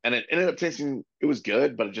sausage, and it ended up tasting it was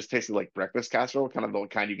good, but it just tasted like breakfast casserole, kind of the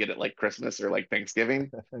kind you get at like Christmas or like Thanksgiving.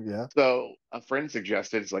 Yeah. So a friend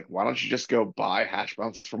suggested, it's like, why don't you just go buy hash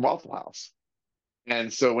browns from Waffle House?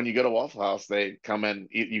 And so when you go to Waffle House, they come in,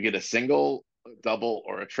 you get a single, a double,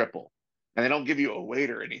 or a triple. And they don't give you a weight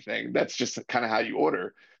or anything. That's just kind of how you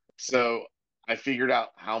order. So I figured out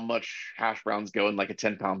how much hash browns go in like a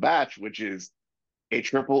 10-pound batch, which is a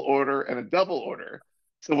triple order and a double order.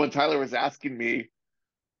 So when Tyler was asking me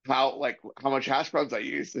how much hash browns I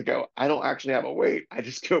use to go, I don't actually have a weight. I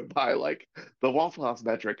just go by like the Waffle House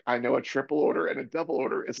metric. I know a triple order and a double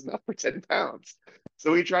order is enough for 10 pounds.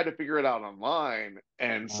 So he tried to figure it out online.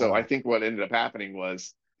 And so I Uh, think what ended up happening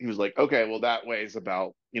was he was like, okay, well, that weighs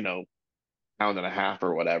about, pound and a half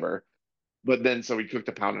or whatever. But then so we cooked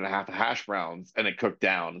a pound and a half of hash browns and it cooked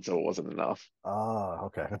down. And so it wasn't enough.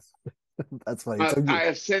 okay. That's funny. So you,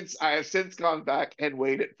 I have since gone back and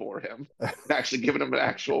weighed it for him and actually given him an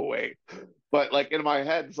actual weight. But like in my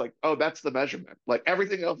head, it's like, oh, that's the measurement. Like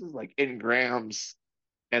everything else is like in grams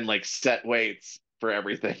and like set weights for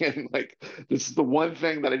everything. And like this is the one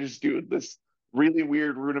thing that I just do this really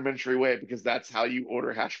weird rudimentary way because that's how you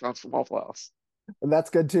order hash browns from Waffle House. and that's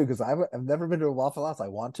good too because I've never been to a Waffle House. I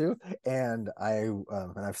want to, and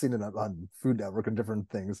I've seen it on Food Network and different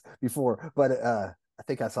things before. But I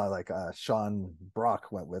think I saw like Sean Brock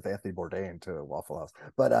went with Anthony Bourdain to Waffle House.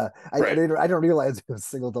 But Right. I don't realize it was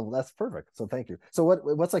single double. That's perfect. So thank you. So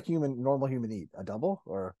what's like normal human eat? A double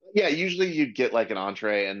or Yeah, usually you'd get like an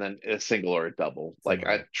entree and then a single or a double. Like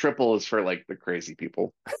single? a triple is for like the crazy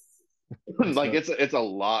people. That's Like good. it's a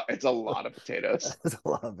lot of potatoes. That's a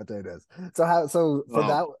lot of potatoes. So how so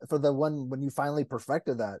Um, for the one when you finally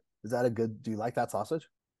perfected that, is that a good do you like that sausage?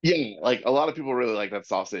 yeah, like a lot of people really like that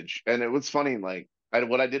sausage. And it was funny, like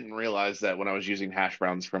what I didn't realize that when I was using hash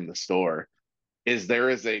browns from the store is there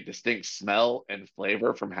is a distinct smell and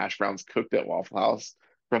flavor from hash browns cooked at Waffle House,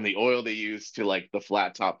 from the oil they use to like the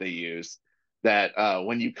flat top they use. That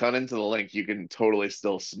when you cut into the link, you can totally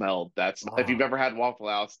still smell that. If you've Oh, ever had Waffle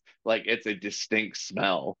House, like it's a distinct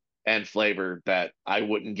smell and flavor that I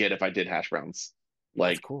wouldn't get if I did hash browns, that's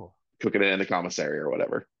like cool. cooking it in the commissary or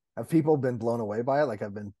whatever. Have people been blown away by it? Like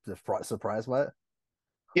have been surprised by it?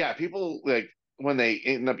 Yeah, people like when they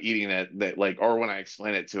end up eating it, that like, or when I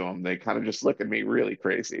explain it to them, they kind of just look at me really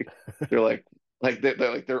crazy. They're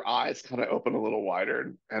they're like their eyes kind of open a little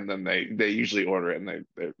wider, and then they usually order it, and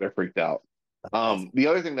they're freaked out. That's awesome. The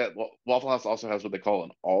other thing that Waffle House also has what they call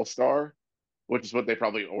an All Star, which is what they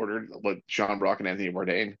probably ordered with Sean Brock and Anthony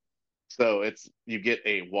Bourdain. So it's you get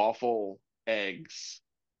a waffle, eggs,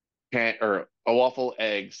 or a waffle,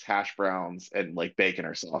 eggs, hash browns, and like bacon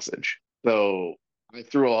or sausage. So I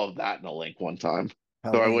threw all of that in a link one time.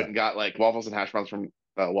 So Hell I yeah. went and got like waffles and hash browns from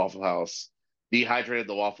Waffle House, dehydrated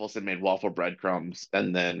the waffles and made waffle breadcrumbs,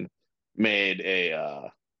 and then made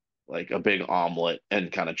a like a big omelet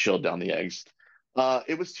and kind of chilled down the eggs.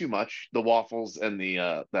 It was too much. The waffles and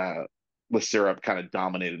the syrup kind of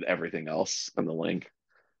dominated everything else in the link.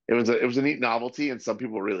 It was a neat novelty, and some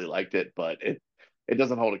people really liked it, but it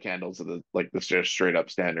doesn't hold a candle to the like the straight up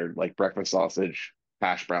standard like breakfast sausage,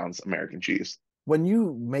 hash browns, American cheese. When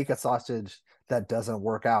you make a sausage that doesn't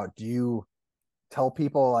work out, do you tell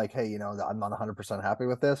people like, hey, I'm not 100% happy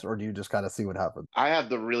with this, or do you just kind of see what happens? I have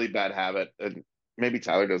the really bad habit, and maybe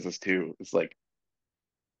Tyler does this too. It's like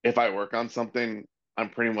if I work on something, I'm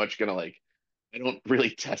pretty much gonna like I don't really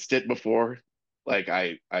test it before. Like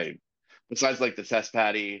I besides like the test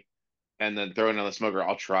patty and then throw it on the smoker,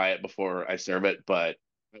 I'll try it before I serve it, but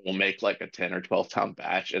I will make like a 10 or 12 pound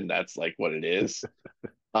batch, and that's like what it is.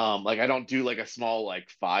 Like I don't do like a small like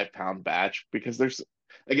 5 pound batch because there's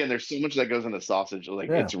so much that goes into sausage. Like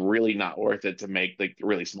Yeah. it's really not worth it to make like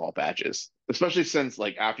really small batches, especially since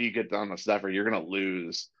like after you get done the stuffer, you're gonna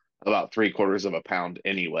lose about 3/4 of a pound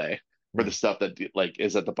anyway for the Mm. stuff that like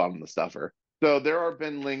is at the bottom of the stuffer. So there have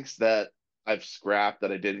been links that I've scrapped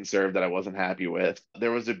that I didn't serve that I wasn't happy with.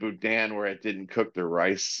 There was a boudin where it didn't cook the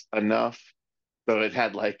rice enough, so it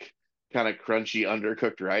had like kind of crunchy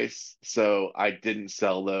undercooked rice. So I didn't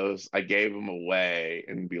sell those. I gave them away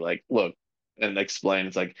and be like, look, and explain.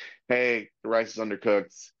 It's like, hey, the rice is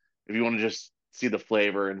undercooked. If you want to just see the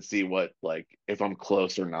flavor and see what like if I'm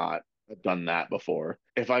close or not, I've done that before.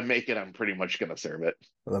 If I make it, I'm pretty much gonna serve it.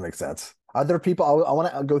 Well, that makes sense. Are there people? I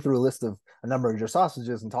want to go through a list of a number of your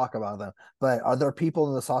sausages and talk about them. But are there people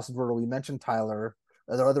in the sausage world? We mentioned Tyler.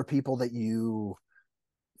 Are there other people that you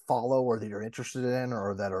follow or that you're interested in,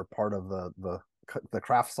 or that are part of the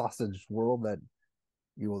craft sausage world that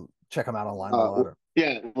you will check them out online a lot? Or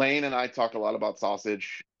Yeah, Lane and I talk a lot about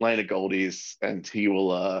sausage. Lane at Goldie's, and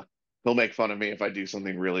he'll make fun of me if I do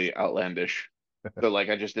something really outlandish. So like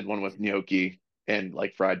I just did one with gnocchi and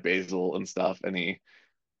like fried basil and stuff, and he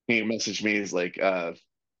messaged me. He's like,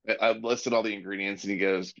 I listed all the ingredients, and he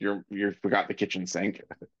goes, "You forgot the kitchen sink."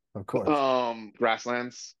 of course.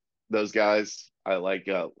 Grasslands, those guys, I like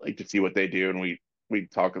to see what they do, and we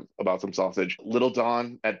talk about some sausage. Little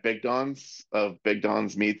Don at Big Don's of Big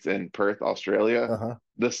Don's Meats in Perth, Australia. Uh-huh.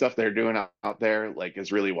 The stuff they're doing out there like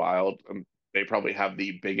is really wild. They probably have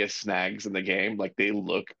the biggest snags in the game. Like they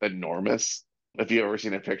look enormous. If you've ever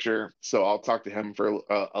seen a picture, so I'll talk to him for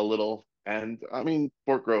a little. And I mean,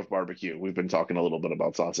 Fort Grove barbecue. We've been talking a little bit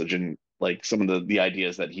about sausage and like some of the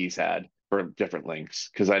ideas that he's had for different links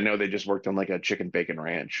because I know they just worked on like a chicken bacon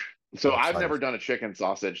ranch. So I'm I've excited. never done a chicken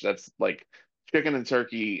sausage. That's like chicken and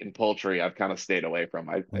turkey and poultry. I've kind of stayed away from.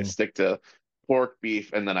 I Mm. stick to pork,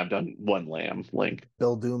 beef, and then I've done one lamb link.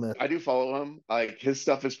 Bill Dumas. I do follow him. Like his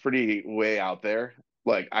stuff is pretty way out there.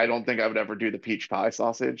 Like I don't think I would ever do the peach pie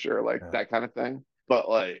sausage or like Yeah. that kind of thing. But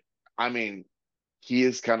like, I mean, he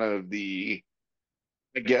is kind of the,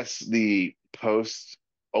 I guess, the post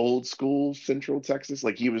old school Central Texas.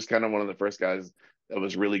 Like he was kind of one of the first guys that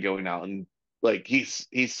was really going out and like he's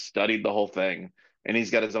studied the whole thing and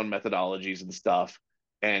he's got his own methodologies and stuff.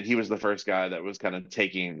 And he was the first guy that was kind of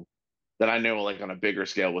taking that I know like on a bigger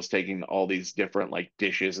scale was taking all these different like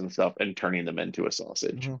dishes and stuff and turning them into a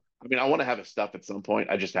sausage. Hmm. I mean, I want to have a stuff at some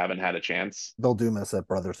point. I just haven't had a chance. Bill Dumas at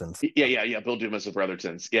Brotherson's. Yeah. Bill Dumas of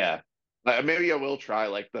Brotherton's. Yeah. Maybe I will try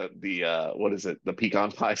like the what is it, the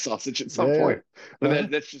pecan pie sausage at some Yeah, yeah. point, but Uh-huh.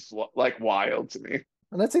 that's just like wild to me.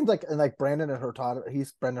 And that seems like, and like Brandon Hurtado,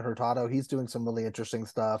 he's doing some really interesting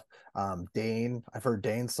stuff. Dane, I've heard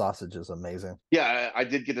Dane's sausage is amazing. Yeah, I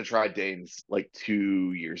did get to try Dane's like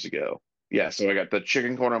 2 years ago. Yeah, so I got the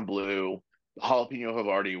chicken cordon bleu, the jalapeno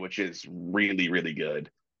Havarti, which is really, really good.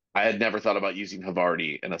 I had never thought about using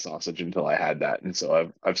Havarti in a sausage until I had that, and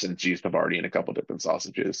so I've since used Havarti in a couple different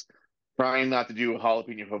sausages. Trying not to do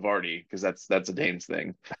jalapeno Havarti because that's a Dane's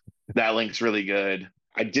thing. That link's really good.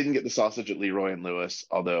 I didn't get the sausage at Leroy and Lewis,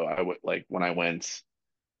 although I would like when I went.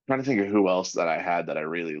 Trying to think of who else that I had that I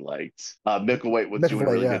really liked. Micklethwait was doing a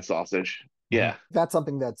McAvoy, really yeah. good sausage. Mhm. Yeah, That's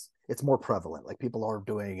something that's it's more prevalent. Like people are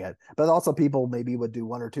doing it, but also people maybe would do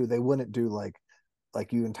one or two. They wouldn't do like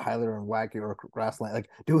you and Tyler and Wacky or Grassland, like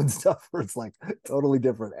doing stuff where it's like totally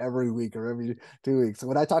different every week or every 2 weeks. So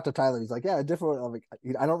when I talk to Tyler, he's like, "Yeah, different." I'm like,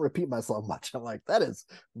 I don't repeat myself much. I'm like, that is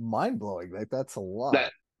mind blowing. Like that's a lot.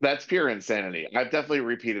 that's pure insanity. I've definitely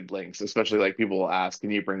repeated links, especially like people will ask,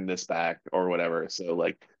 "Can you bring this back?" or whatever. So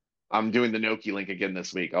like, I'm doing the Gnocchi link again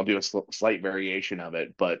this week. I'll do a slight variation of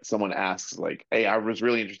it, but someone asks like, "Hey, I was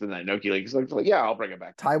really interested in that Gnocchi link." So like, yeah, I'll bring it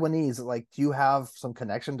back. Taiwanese, like, do you have some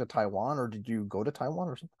connection to Taiwan, or did you go to Taiwan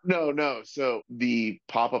or something? No, no. So the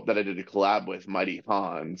pop up that I did a collab with Mighty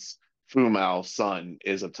Hans, Fu Mao's son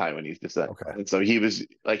is of Taiwanese descent. Okay, And so he was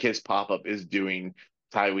like his pop up is doing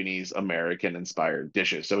Taiwanese American inspired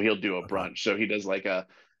dishes. So he'll do a okay. brunch. So he does like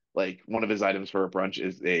one of his items for a brunch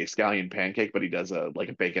is a scallion pancake, but he does a like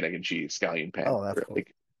a bacon, egg, and cheese scallion Oh, that's pancake. cool.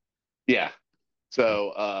 Like yeah.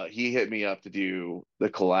 So he hit me up to do the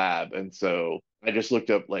collab. And so I just looked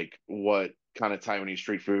up like what kind of Taiwanese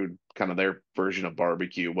street food, kind of their version of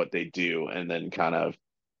barbecue, what they do, and then kind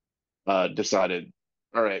of decided,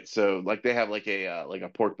 all right, so like they have like a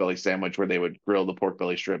pork belly sandwich where they would grill the pork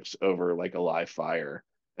belly strips over like a live fire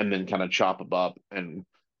and then kind of chop them up and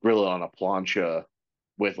grill it on a plancha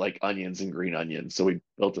with like onions and green onions. So we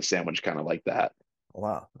built a sandwich kind of like that.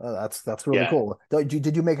 Wow, that's really Yeah. cool.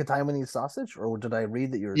 Did you make a Taiwanese sausage, or did I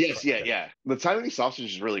read that you're Yes, trying yeah, to? yeah. The Taiwanese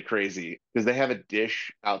sausage is really crazy because they have a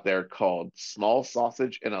dish out there called small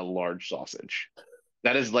sausage and a large sausage.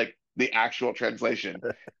 That is like the actual translation.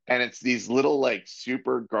 And it's these little like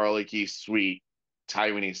super garlicky sweet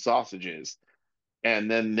Taiwanese sausages. And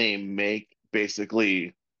then they make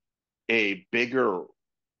basically a bigger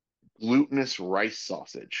glutinous rice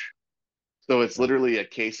sausage. So it's Yeah. literally a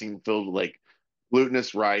casing filled with like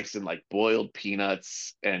glutinous rice and like boiled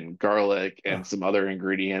peanuts and garlic and Oh, some other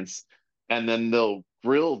ingredients. And then they'll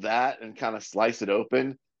grill that and kind of slice it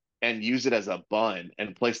open and use it as a bun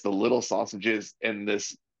and place the little sausages in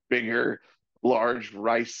this bigger, large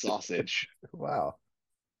rice sausage. wow.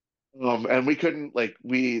 And we couldn't like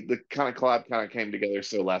the kind of collab kind of came together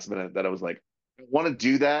so last minute that I was like, I want to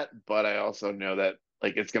do that, but I also know that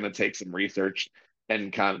like it's going to take some research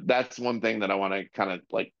and kind of that's one thing that I want to kind of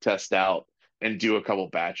like test out and do a couple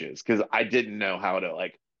batches because I didn't know how to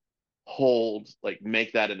like hold like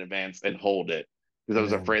make that in advance and hold it because I And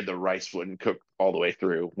was then afraid the rice wouldn't cook all the way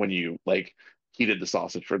through when you like heated the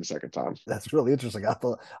sausage for the second time. that's really interesting.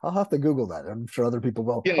 I'll have to Google that. I'm sure other people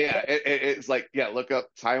will. Yeah. It's like yeah, look up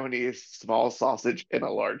Taiwanese small sausage and a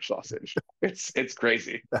large sausage. It's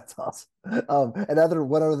crazy. That's awesome.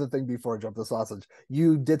 One other thing before I jump to sausage,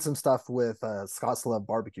 you did some stuff with Scott's Love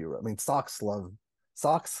Barbecue. I mean, Socks loves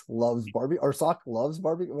barbecue or Sock loves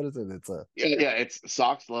barbecue. What is it? It's a Yeah. It's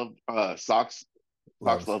Socks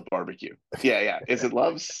loves. love barbecue. Yeah. Is it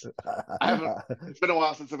loves? I haven't. It's been a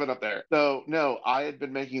while since I've been up there. So no, I had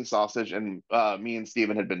been making sausage, and me and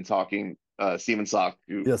Steven had been talking. Steven Sock,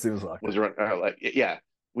 who Yes, he was Sock. was like, yeah,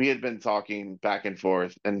 we had been talking back and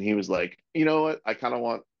forth, and he was like, you know what? I kind of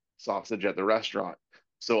want sausage at the restaurant.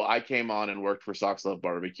 So I came on and worked for Socks Love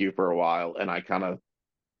Barbecue for a while, and I kind of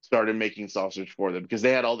started making sausage for them because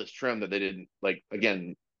they had all this trim that they didn't like.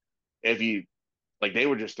 Again, if you like, they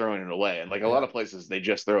were just throwing it away, and like a lot Yeah, of places, they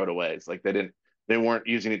just throw it away. It's like they didn't. They weren't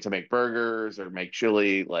using it to make burgers or make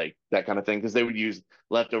chili, like that kind of thing, because they would use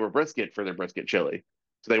leftover brisket for their brisket chili.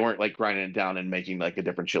 So they weren't like grinding it down and making like a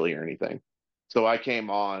different chili or anything. So I came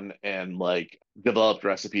on and like developed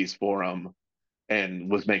recipes for them and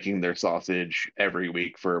was making their sausage every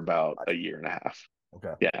week for about a year and a half.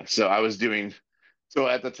 Okay. Yeah. So I was doing, so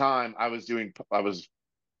at the time I was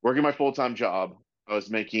working my full-time job. I was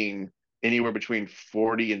making anywhere between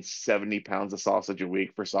 40 and 70 pounds of sausage a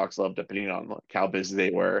week for Sox Love, depending on like how busy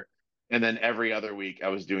they were. And then every other week I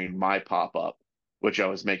was doing my pop-up, which I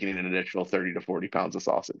was making an additional 30 to 40 pounds of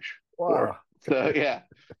sausage for. Wow. So yeah.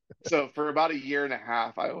 So for about a year and a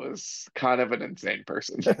half, I was kind of an insane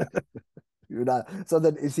person. You're not. So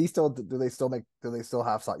then, is he still? Do they still make? Do they still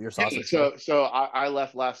have your Yeah, sausage still? so I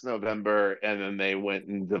left last November, and then they went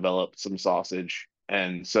and developed some sausage.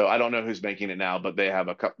 And so I don't know who's making it now, but they have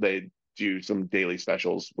a cup. They do some daily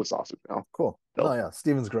specials with sausage now. Cool. No, So yeah,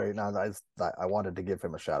 Steven's great. Now, I wanted to give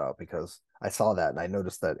him a shout out because I saw that and I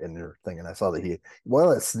noticed that in your thing, and I saw that he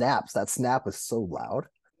well, it snaps. That snap is so loud.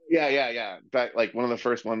 yeah, yeah, yeah. In fact, like one of the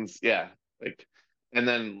first ones, yeah. Like, and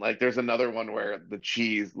then like there's another one where the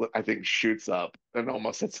cheese I think shoots up and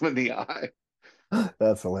almost hits him in the eye.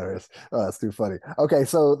 That's hilarious. Oh, that's too funny. Okay,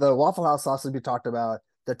 so the Waffle House sausage we talked about,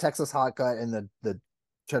 the Texas hot cut, and the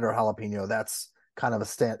cheddar jalapeno. That's kind of a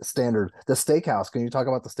standard. The steakhouse. Can you talk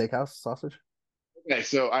about the steakhouse sausage? Okay,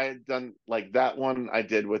 so I had done like that one I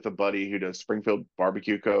did with a buddy who does Springfield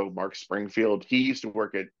Barbecue Co. Mark Springfield. He used to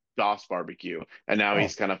work at DOS Barbecue, and now Oh,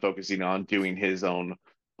 he's kind of focusing on doing his own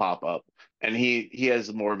pop up. And he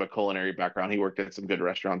has more of a culinary background. He worked at some good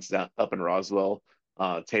restaurants down up in Roswell,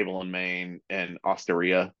 Table in Maine, and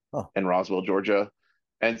Osteria oh, in Roswell, Georgia.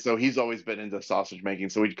 And so he's always been into sausage making.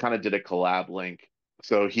 So we kind of did a collab link.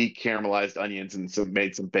 So he caramelized onions and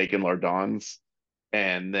made some bacon lardons,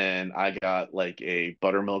 and then I got like a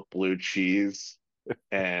buttermilk blue cheese,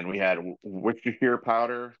 and we had Worcestershire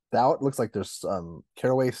powder. that looks like there's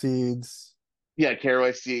caraway seeds. Yeah,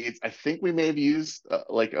 caraway seeds. I think we may have used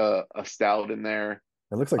like a stout in there.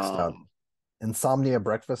 It looks like stout. Um, Insomnia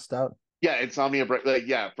breakfast stout. yeah, insomnia like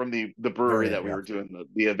yeah, from the brewery Variant, that we yeah. were doing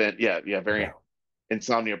the event. Yeah, yeah, Okay. very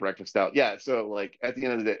insomnia breakfast stout. Yeah, so like at the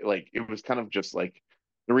end of the day, like it was kind of just like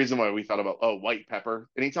the reason why we thought about white pepper.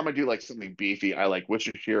 Anytime I do like something beefy, I like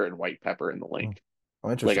Worcestershire and white pepper in the Mm. link. Oh,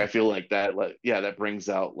 Like I interesting. feel like that like yeah, that brings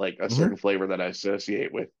out like a Hmm. certain flavor that I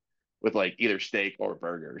associate with like either steak or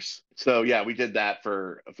burgers. So yeah, we did that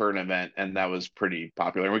for an event, and that was pretty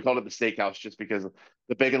popular. And we called it the steakhouse just because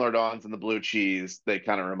the bacon lardons and the blue cheese, they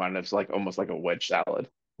kind of reminded us like almost like a wedge salad.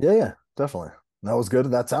 Yeah, yeah, definitely. That was good.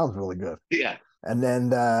 That sounds really good. Yeah. And then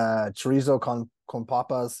chorizo con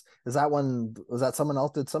papas. Is that one? Was that someone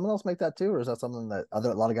else? Did someone else make that too, or is that something that a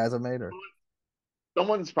lot of guys have made? Or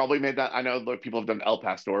Someone's probably made that. I know like people have done El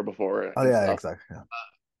Pastor before oh and yeah, stuff. exactly.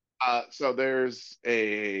 Yeah. So there's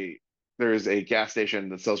a gas station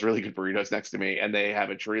that sells really good burritos next to me, and they have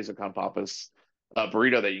a chorizo con papas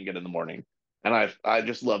burrito that you can get in the morning, and I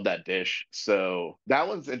just love that dish. So that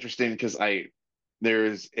one's interesting because I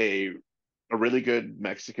there's a really good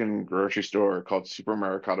Mexican grocery store called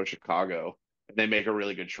Supermercado Chicago, and they make a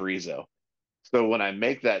really good chorizo. So when I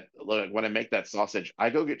make that sausage, I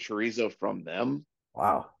go get chorizo from them,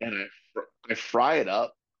 Wow. and I fry it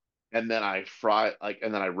up, and then I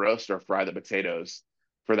roast or fry the potatoes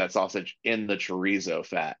for that sausage in the chorizo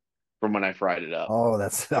fat from when I fried it up. Oh,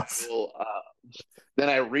 that's Well, then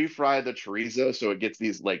I refry the chorizo so it gets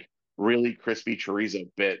these like really crispy chorizo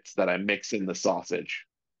bits that I mix in the sausage.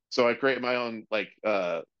 So I create my own like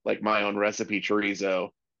my own recipe chorizo,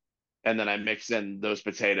 and then I mix in those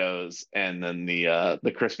potatoes and then the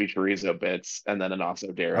crispy chorizo bits and then an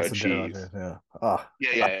asadero asadero. cheese. Yeah. Ah, Yeah,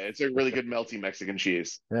 yeah, yeah. It's a really good melty Mexican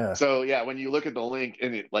cheese. yeah. So yeah, when you look at the link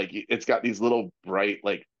and it's got these little bright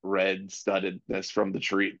like red studdedness from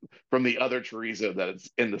the other chorizo that is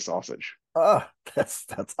in the sausage. Ah, that's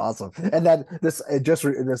awesome. And that this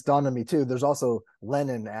dawned on me too. There's also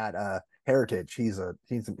Lennon at Heritage.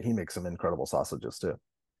 He makes some incredible sausages too.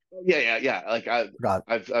 Yeah, yeah, yeah. Like Forgot.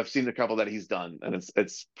 I've seen a couple that he's done, and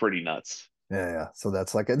it's pretty nuts. Yeah, yeah. So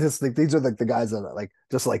that's like just like these are like the guys that like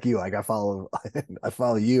just like you. Like I follow, I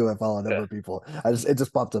follow you. I follow a number Yeah, of people. It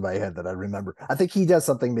just popped in my head that I remember. I think he does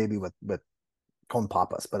something maybe with con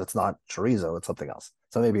papas, but it's not chorizo. It's something else.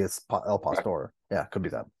 So maybe it's El right. Pastor. Yeah, could be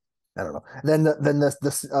that. I don't know. Then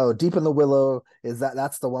this deep in the willow is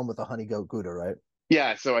that's the one with the honey goat gouda, right?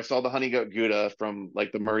 Yeah. So I saw the honey goat Gouda from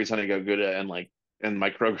like the Murray's honey goat Gouda and like in my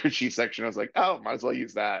Kroger cheese section. I was like, oh, might as well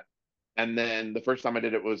use that. And then the first time I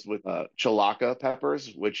did it was with chilaka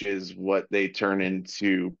peppers, which is what they turn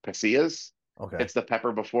into pasillas. Okay, It's the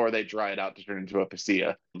pepper before they dry it out to turn into a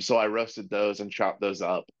pasilla. So I roasted those and chopped those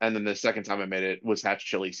up. And then the second time I made it was hatch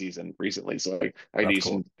chili season recently. So I that's used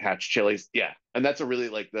cool. some hatch chilies. Yeah. And that's a really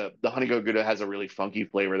like the honey goat gouda has a really funky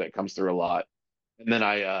flavor that comes through a lot. And then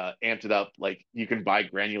I amped it up. Like you can buy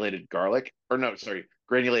granulated garlic or no, sorry,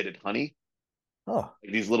 granulated honey, Oh,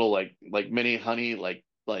 like these little like mini honey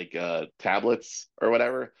tablets or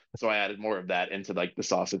whatever. So I added more of that into like the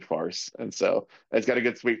sausage farce, and so it's got a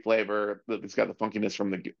good sweet flavor. It's got the funkiness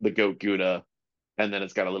from the goat gouda, and then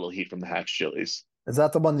it's got a little heat from the hatch chilies. is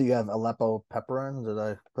that the one that you have Aleppo pepper in? Did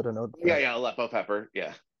I put a note? Yeah, yeah, Aleppo pepper.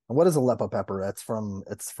 Yeah, And what is Aleppo pepper? It's from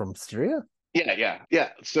Syria. yeah, yeah, yeah.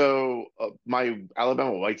 So my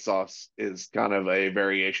Alabama white sauce is kind of a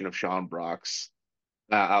variation of Sean Brock's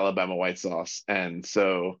Alabama white sauce, and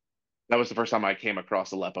so that was the first time I came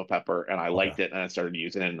across Aleppo pepper, and I Okay, liked it, and I started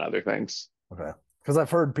using it in other things. okay. Because I've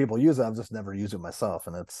heard people use it, I've just never used it myself,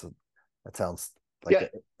 and it sounds like Yeah,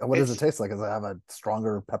 it. What does it it's taste like? Does it have a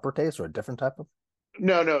stronger pepper taste or a different type of?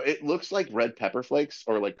 no, no, it looks like red pepper flakes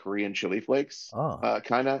or like Korean chili flakes, Oh,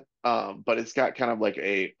 kind of. But it's got kind of like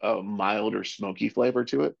a mild or smoky flavor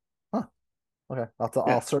to it. huh. Okay,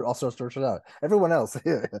 Yeah. I'll search it out. Everyone else,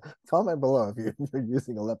 comment below if you're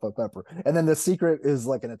using Aleppo pepper. And then the secret is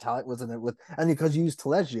like an Italian, wasn't it? With and because you use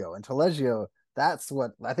taleggio and taleggio, that's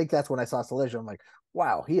what I think. That's when I saw taleggio. I'm like,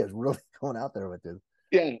 wow, he is really going out there with this.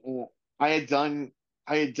 Yeah, I had done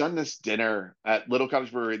I had done this dinner at Little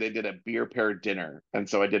Cottage Brewery. They did a beer pair dinner, and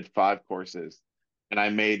so I did 5 courses, and I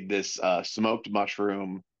made this smoked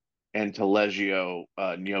mushroom and taleggio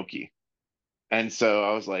gnocchi. And so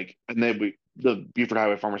I was like, and then the Buford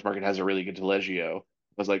Highway Farmers Market has a really good taleggio. I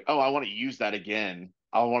was like, oh, I want to use that again.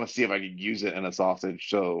 I want to see if I could use it in a sausage.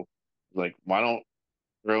 So, like, why don't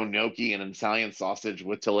throw gnocchi and an Italian sausage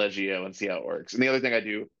with taleggio and see how it works? And the other thing I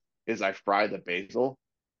do is I fry the basil.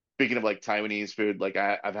 Speaking of like Taiwanese food, like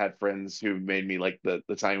I've had friends who made me like the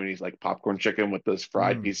Taiwanese like popcorn chicken with those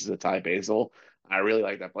fried Mm. pieces of Thai basil. I really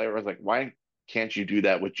like that flavor. I was like, why can't you do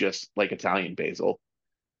that with just like Italian basil?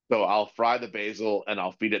 So I'll fry the basil and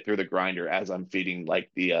I'll feed it through the grinder as I'm feeding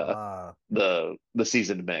like the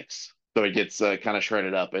seasoned mix. So it gets kind of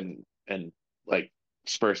shredded up and like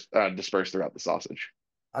dispersed throughout the sausage.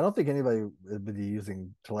 I don't think anybody would be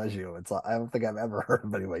using taleggio. I don't think I've ever heard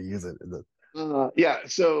of anybody use it. Yeah,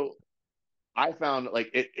 so I found like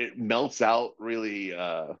it melts out really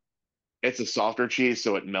it's a softer cheese,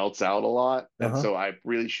 so it melts out a lot. And Uh-huh. so I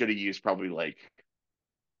really should have used probably like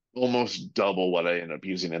almost double what I ended up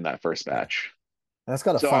using in that first Yeah. batch. And it's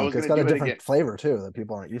got a So I funk. was It's gonna got a do it again. different flavor too that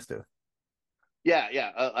people aren't used to. Yeah,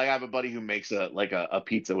 yeah. I have a buddy who makes a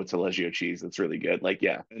pizza with taleggio cheese that's really good. Like,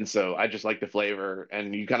 yeah. And so I just like the flavor,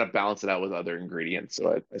 and you kind of balance it out with other ingredients.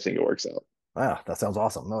 So I think it works out. Wow, that sounds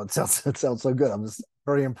awesome. No, it sounds so good. I'm just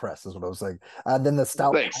very impressed, is what I was saying. Then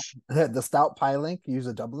Thanks. the stout pie link, you use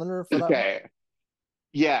a Dubliner for that one? Okay.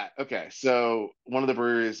 Yeah. Okay. So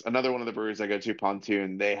another one of the breweries I go to,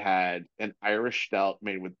 Pontoon, they had an Irish stout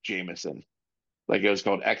made with Jameson. Like it was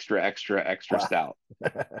called extra, extra, extra Wow. stout.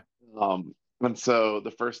 And so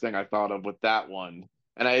the first thing I thought of with that one,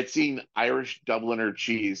 and I had seen Irish Dubliner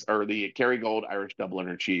cheese or the Kerrygold Irish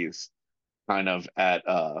Dubliner cheese kind of at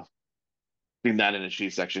between that and the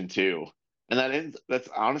cheese section too. And that's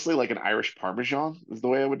honestly like an Irish Parmesan is the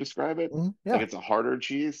way I would describe it. Like Yeah. it's a harder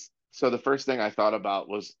cheese. So the first thing I thought about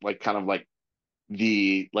was like kind of like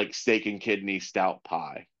the like steak and kidney stout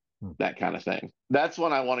pie, Mm. that kind of thing. That's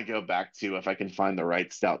one I want to go back to if I can find the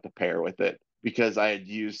right stout to pair with it because I had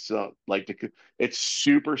used it's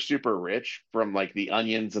super super rich from like the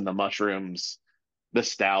onions and the mushrooms, the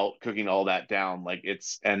stout, cooking all that down like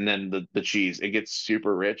it's and then the cheese. It gets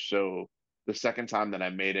super rich. So the second time that I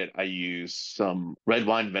made it, I used some red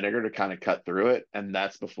wine vinegar to kind of cut through it, and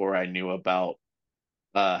that's before I knew about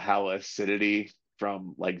how acidity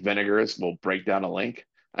from like vinegars will break down a link.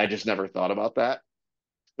 I just never thought about that.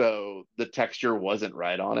 So the texture wasn't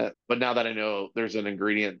right on it. But now that I know there's an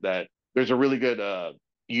ingredient that there's a really good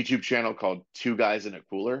YouTube channel called Two Guys in a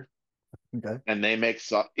Cooler, Okay. and they make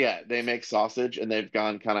sausage, and they've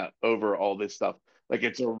gone kind of over all this stuff. Like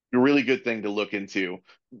it's a really good thing to look into.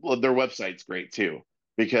 Well, their website's great too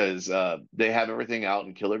because they have everything out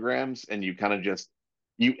in kilograms, and you kind of just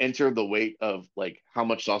you enter the weight of like how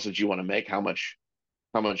much sausage you want to make, how much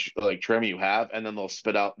like trim you have, and then they'll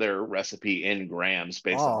spit out their recipe in grams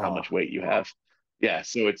based on how Oh, much weight you have. Yeah,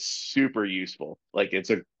 so it's super useful. Like it's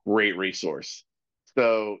a great resource.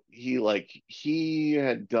 So he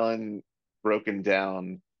had done broken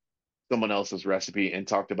down someone else's recipe and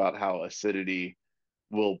talked about how acidity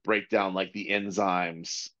will break down like the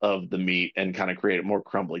enzymes of the meat and kind of create a more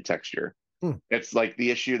crumbly texture. Hmm. It's like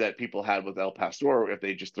the issue that people had with El Pastor if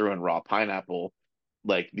they just threw in raw pineapple,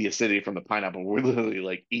 like the acidity from the pineapple would literally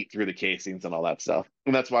like eat through the casings and all that stuff.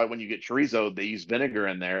 And that's why when you get chorizo, they use vinegar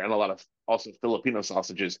in there, and a lot of also Filipino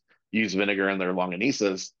sausages use vinegar in their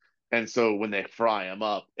longanisas. And so when they fry them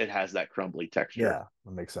up, it has that crumbly texture. Yeah,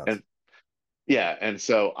 that makes sense. And yeah, and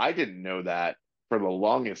so I didn't know that for the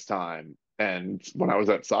longest time. And when I was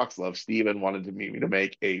at Sox Love, Steven wanted to meet me to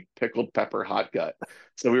make a pickled pepper hot gut.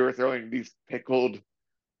 So we were throwing these pickled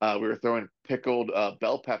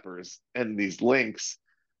bell peppers and these links,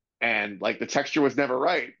 and like the texture was never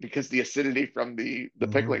right because the acidity from the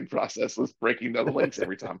Hmm. pickling process was breaking down the links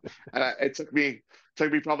every time. And it took me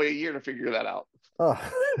probably a year to figure that out. Oh,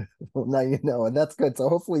 well, now you know, and that's good. So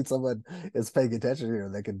hopefully someone is paying attention here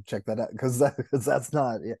and they can check that out because that's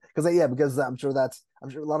not yeah because I'm sure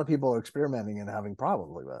a lot of people are experimenting and having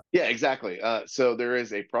problems like that. Yeah, exactly. So there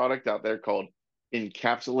is a product out there called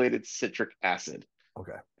encapsulated citric acid.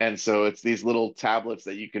 Okay, And so it's these little tablets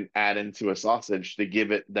that you can add into a sausage to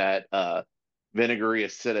give it that vinegary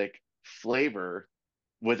acidic flavor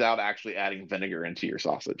without actually adding vinegar into your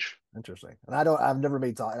sausage. interesting. And I've never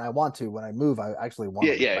made sausage, and I want to when I move. I actually want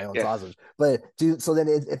Yeah, to make yeah, my own yeah. sausage. But so then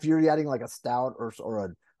if you're adding like a stout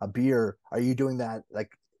or a beer, are you doing that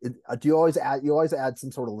like? Do you always add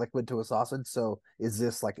some sort of liquid to a sausage? So is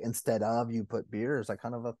this like instead of you put beer? Is that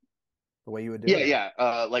kind of the way you would do Yeah, it? Or?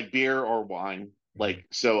 yeah. Like beer or wine. Mhm. Like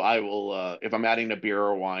so I will if I'm adding a beer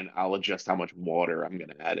or wine, I'll adjust how much water I'm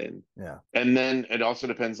gonna add in. Yeah, And then it also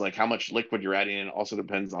depends like how much liquid you're adding in. It also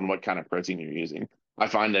depends on what kind of protein you're using. I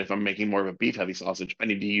find that if I'm making more of a beef heavy sausage, I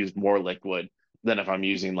need to use more liquid than if I'm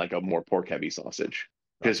using like a more pork heavy sausage.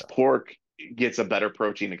 Because gotcha. pork gets a better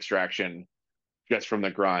protein extraction just from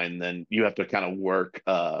the grind, then you have to kind of work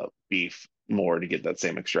beef more to get that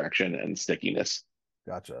same extraction and stickiness.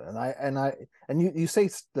 Gotcha. And you say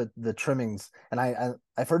the trimmings, and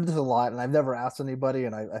I've heard this a lot, and I've never asked anybody,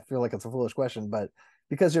 and I feel like it's a foolish question, but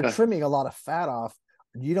because you're trimming a lot of fat off,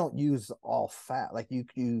 you don't use all fat. Like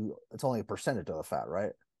you it's only a percentage of the fat,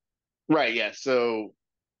 right? Right, yeah. So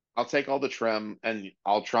I'll take all the trim and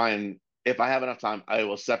I'll try and if I have enough time, I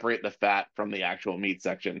will separate the fat from the actual meat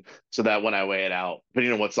section so that when I weigh it out,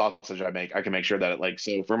 depending on what sausage I make, I can make sure that it like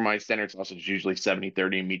so for my standard sausage, usually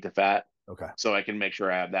 70-30 meat to fat. Okay. So I can make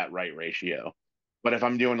sure I have that right ratio. But if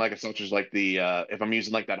I'm doing like a sausage like the if I'm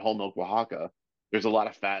using like that whole milk Oaxaca, there's a lot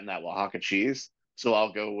of fat in that Oaxaca cheese. So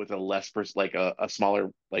I'll go with a less like a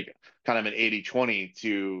smaller, like kind of an 80-20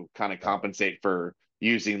 to kind of Got it. compensate for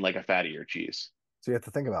using like a fattier cheese. So you have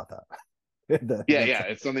to think about that. Yeah, That's yeah,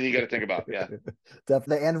 it's something you got to think about. Yeah,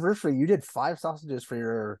 the anniversary. You did 5 sausages for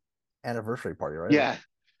your anniversary party, right? yeah,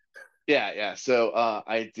 yeah, yeah. So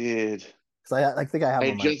I did. Because I think I have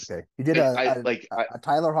I on my just, okay. You did I like, a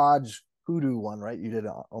Tyler Hodge hoodoo one, right? You did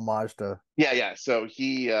a homage to yeah, yeah. So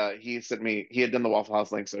he sent me. He had done the Waffle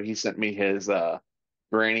House link, so he sent me his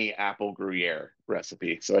Granny Apple Gruyere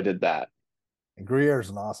recipe. So I did that. and Gruyere is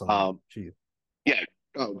an awesome Um, cheese. yeah,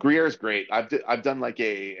 oh, Gruyere is great. I've done like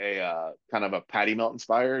a kind of a patty melt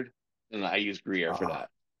inspired, and I use Gruyere for Ah, that.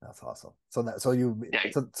 that's awesome. So that so you Yeah,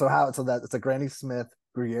 so how so that it's a Granny Smith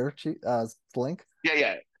Gruyere cheese link. yeah,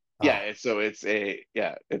 yeah, yeah. Oh, So it's a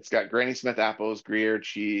yeah. It's got Granny Smith apples, Gruyere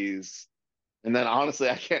cheese. And then honestly,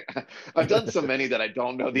 I can't. I've done so many that I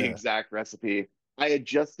don't know the yeah. exact recipe. I had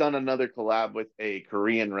just done another collab with a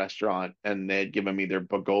Korean restaurant, and they had given me their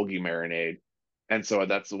bulgogi marinade, and so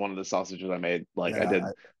that's one of the sausages I made. Like I Yeah, did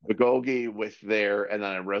bulgogi with their, and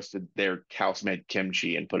then I roasted their house-made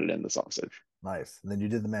kimchi and put it in the sausage. nice. And then you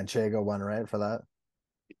did the Manchego one, right, for that?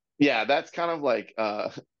 Yeah, that's kind of like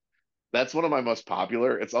that's one of my most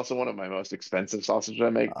popular. It's also one of my most expensive sausages I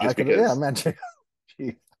make, I just could, yeah, because. Manchego.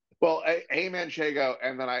 Cheese. Well, a manchego,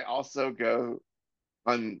 and then I also go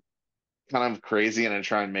on kind of crazy and I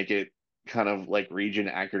try and make it kind of like region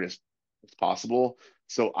accurate as possible.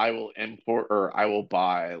 So I will import or I will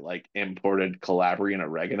buy like imported Calabrian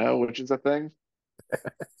oregano, which is a thing.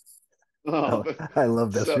 I, Um, I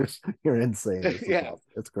love this. so You're insane. This is yeah, awesome.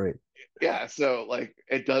 It's great. Of yeah. So like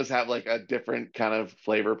it does have like a different kind of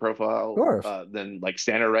flavor profile course. than like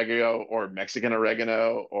standard oregano or Mexican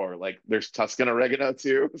oregano or like there's Tuscan oregano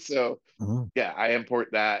too. So Mhm. yeah, I import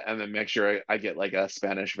that and then make sure I get like a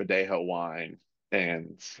Spanish Verdejo wine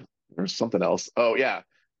and there's something else. Oh yeah,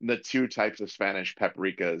 the two types of Spanish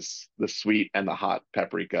paprikas, the sweet and the hot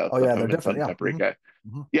paprika, Oh the yeah, they're different. pimenton Yeah. paprika.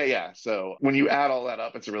 Hmm. Yeah, yeah. So when you add all that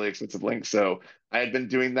up, it's a really expensive link. So I had been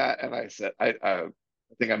doing that, and I said I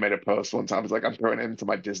think I made a post one time. I was like, I'm throwing it into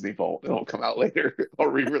my Disney vault. It'll come out later. I'll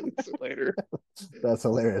re-release it later. That's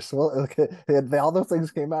hilarious. Well, okay, all those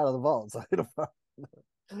things came out of the vault. So I don't know.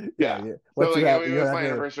 Yeah, Yeah. yeah. So What like you it was have my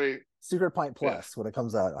your anniversary. Secret Pint Yeah. Plus when it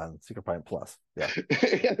comes out on Secret Pint Plus. Yeah.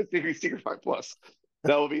 Yeah, Secret Five Plus.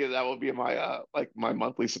 That will be my like my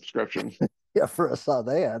monthly subscription. Yeah, for a sub.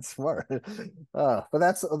 Yeah, it's smart. But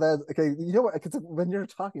that okay. You know what? 'Cause when you're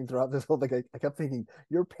talking throughout this whole thing, I kept thinking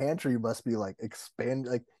your pantry must be like expand.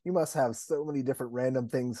 Like you must have so many different random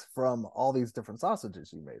things from all these different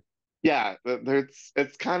sausages you made. Yeah, there's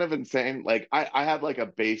it's kind of insane. Like I have like a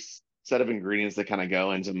base set of ingredients that kind of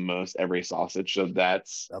go into most every sausage. So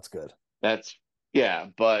That's good. that's yeah,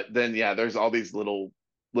 but then yeah, there's all these little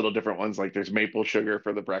different ones. Like there's maple sugar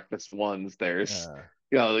for the breakfast ones. There's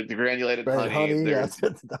Uh, like the granulated Breaded honey. honey. Yeah, There's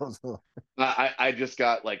that was I just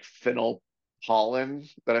got like fennel pollen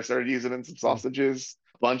that I started using in some sausages.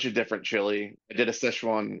 Bunch of different chili. I did a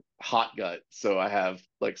Szechuan hot gut, so I have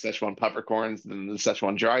like Szechuan peppercorns and the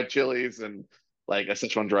Szechuan dried chilies and like a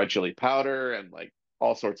Szechuan dried chili powder and like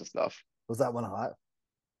all sorts of stuff. was that one hot?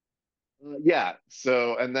 Yeah.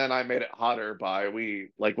 So, and then I made it hotter by we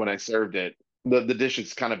like when I served it. The dish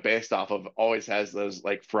is kind of based off of always has those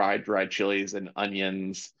like fried dried chilies and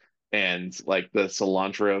onions and like the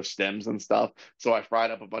cilantro stems and stuff. So I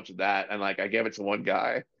fried up a bunch of that and like I gave it to one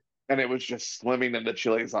guy and it was just swimming in the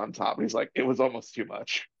chilies on top. And he's like, it was almost too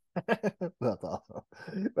much. That's awesome.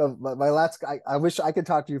 My last, I wish I could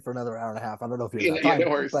talk to you for another hour and a half. I don't know if you have Yeah, that yeah, time, no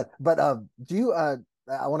worries. but do you I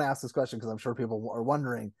want to ask this question because I'm sure people are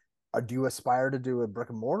wondering, do you aspire to do a brick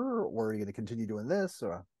and mortar or are you going to continue doing this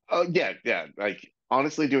or Oh yeah, yeah. Like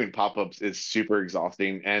honestly, doing pop-ups is super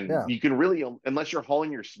exhausting, and yeah, you can really, unless you're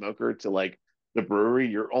hauling your smoker to like the brewery,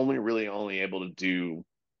 you're only able to do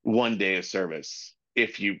 1 day of service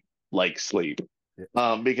if you like sleep.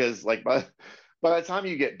 yeah, Because like by the time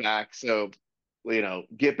you get back, so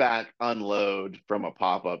get back, unload from a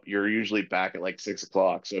pop-up, you're usually back at like 6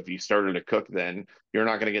 o'clock. So if you started to cook, then you're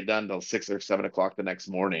not going to get done until 6 or 7 o'clock the next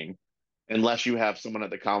morning unless you have someone at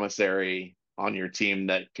the commissary on your team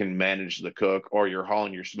that can manage the cook, or you're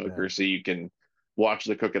hauling your yeah, smoker so you can watch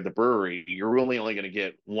the cook at the brewery. You're really only going to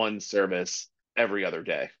get one service every other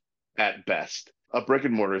day at best. A brick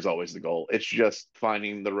and mortar is always the goal. It's just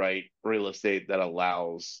finding the right real estate that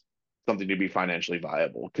allows something to be financially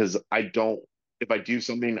viable. Because if I do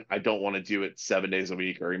something, I don't want to do it 7 days a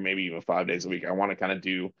week or maybe even 5 days a week. I want to kind of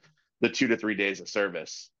do the 2 to 3 days of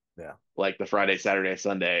service yeah, like the Friday, Saturday,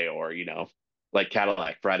 Sunday, or like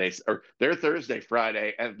Cadillac Fridays, or they're Thursday,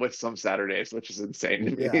 Friday, and with some Saturdays, which is insane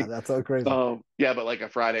to yeah. me. That's so crazy. Yeah, but like a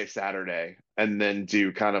Friday, Saturday, and then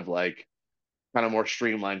do kind of more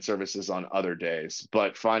streamlined services on other days,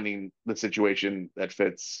 but finding the situation that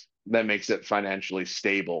fits that makes it financially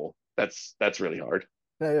stable. That's really hard.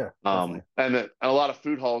 Yeah, yeah, definitely. And a lot of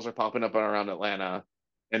food halls are popping up around Atlanta,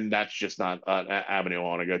 and that's just not an avenue I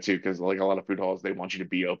want to go to because like a lot of food halls, they want you to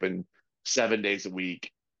be open 7 days a week,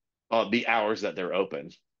 the hours that they're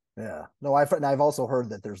open. Yeah. No, I've also heard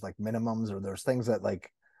that there's like minimums or there's things that like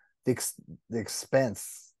the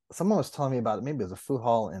expense. Someone was telling me about it. Maybe it was a food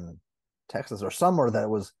hall in Texas or somewhere that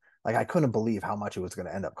was like I couldn't believe how much it was going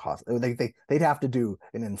to end up costing. They'd have to do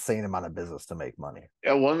an insane amount of business to make money.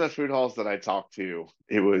 At one of the food halls that I talked to,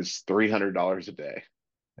 it was $300 a day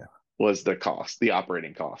Yeah. was the cost, the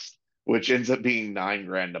operating cost, which ends up being 9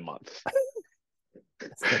 grand a month.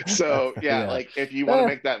 So yeah, Yeah. like if you want to Eh,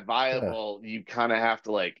 make that yeah. viable, you kind of have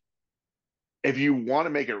to like if you want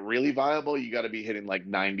to make it really viable, you got to be hitting like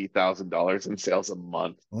 $90,000 in sales a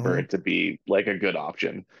month for Hmm. it to be like a good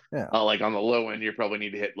option. Yeah. Like on the low end, you probably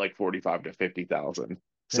need to hit like 45 to 50,000.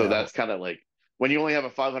 So Yeah. that's kind of like when you only have a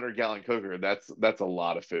 500-gallon cooker, that's a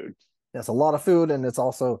lot of food. It's a lot of food, and it's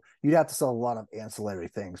also you'd have to sell a lot of ancillary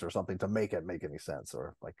things or something to make it make any sense,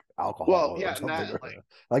 or like alcohol Well, or yeah, and something. that like,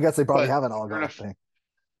 I guess they probably but have an if you're in a alcohol thing.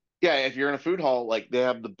 yeah, if you're in a food hall, like they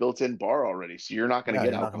have the built-in bar already, so you're not going to Yeah,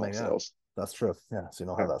 get you're not gonna alcohol make yeah. sales. That's true. Yeah, so you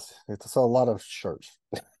know how Yeah. that's you have to sell a lot of shirts.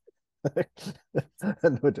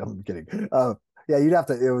 I'm kidding. Yeah, you'd have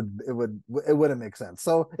to. It wouldn't make sense.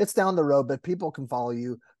 So it's down the road, but people can follow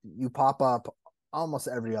you. You pop up almost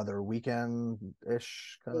every other weekend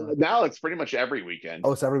ish, kind of. Now it's pretty much every weekend.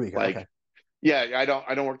 Oh, it's every weekend. Okay. Like yeah, I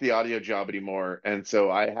don't work the audio job anymore, and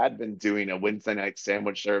so I had been doing a Wednesday night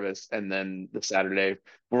sandwich service, and then the Saturday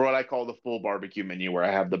for what I call the full barbecue menu, where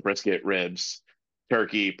I have the brisket, ribs,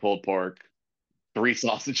 turkey, pulled pork, three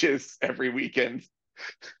sausages every weekend.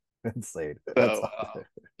 Insane. That's So, awesome.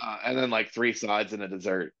 and then like three sides and a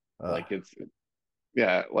dessert. Uh, Like it's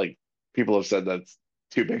yeah, like people have said that's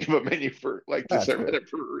too big of a menu for like to that's serve at good. a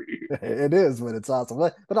brewery. It is, but it's awesome.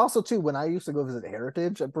 But also too, when I used to go visit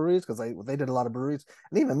Heritage at breweries because they did a lot of breweries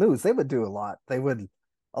and even Moose, they would do a lot. They would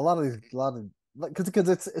a lot of these a lot of like because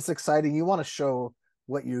it's exciting. You want to show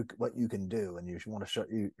what you can do, and you want to show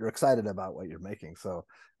you're excited about what you're making. So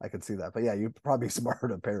I could see that. But yeah, you're probably smarter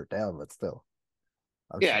to pare it down, but still,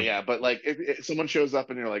 I'm Yeah, sure. yeah, but like if someone shows up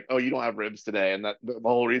and you're like, "Oh, you don't have ribs today," and that the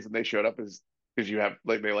whole reason they showed up is because you have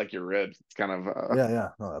like they like your ribs. It's kind of Yeah, yeah,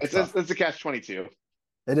 no, that's tough. it's a catch 22.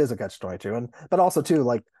 It is a catch 22, and but also too,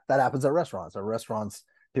 like that happens at restaurants. At restaurants,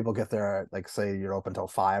 people get there, like say you're open till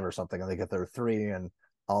 5 or something, and they get there 3, and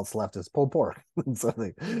all that's left is pulled pork. So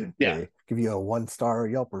Yeah. they give you a 1-star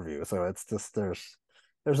Yelp review. So it's just there's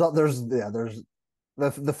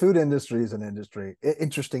the food industry is an industry,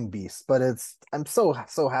 interesting beast. But I'm so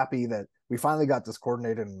happy that we finally got this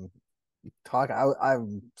coordinated and talk.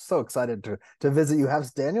 I'm so excited to visit you.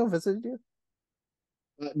 Has Daniel visited you?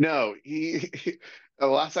 No, the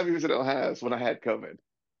last time he was in Atlanta was when I had COVID.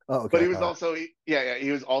 Oh, But okay, he was all right. also yeah,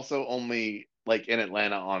 he was also only like in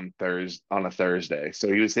Atlanta on a Thursday.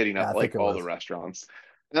 So he was hitting Yeah, up I think like it all the was restaurants.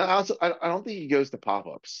 And I don't think he goes to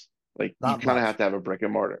pop-ups. Like you not kind of much. have to have a brick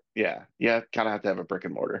and mortar. Yeah. Yeah, kind of have to have a brick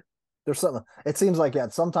and mortar. There's something. It seems like yeah.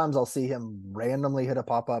 Sometimes I'll see him randomly hit a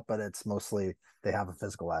pop up, but it's mostly they have a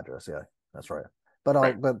physical address. Yeah, that's right. But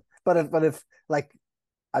I'll Right. but if like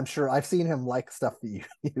I'm sure I've seen him like stuff that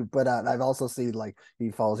you put out. I've also seen like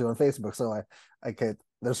he follows you on Facebook. So I can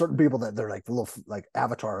there's certain people that they're like the little like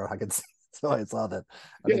avatar I can see. So I saw that.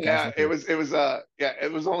 I Yeah, think that's yeah, what you. it was yeah,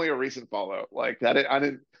 it was only a recent follow. Like that I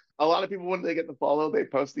didn't a lot of people when they get the follow, they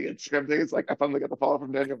post the Instagram thing. It's like I finally got the follow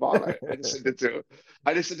from Daniel Vaughn. I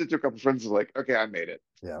just sent it to a couple friends. Like, okay, I made it.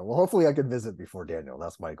 Yeah, well, hopefully I can visit before Daniel.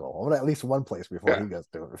 That's my goal. I want at least one place before Yeah. he goes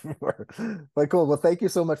to it. But cool. Well, thank you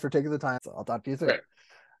so much for taking the time. I'll talk to you soon. Great.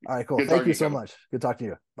 All right, cool. Good Thank talking to you you, so Kevin. much. Good talk to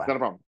you. Bye. Not a problem.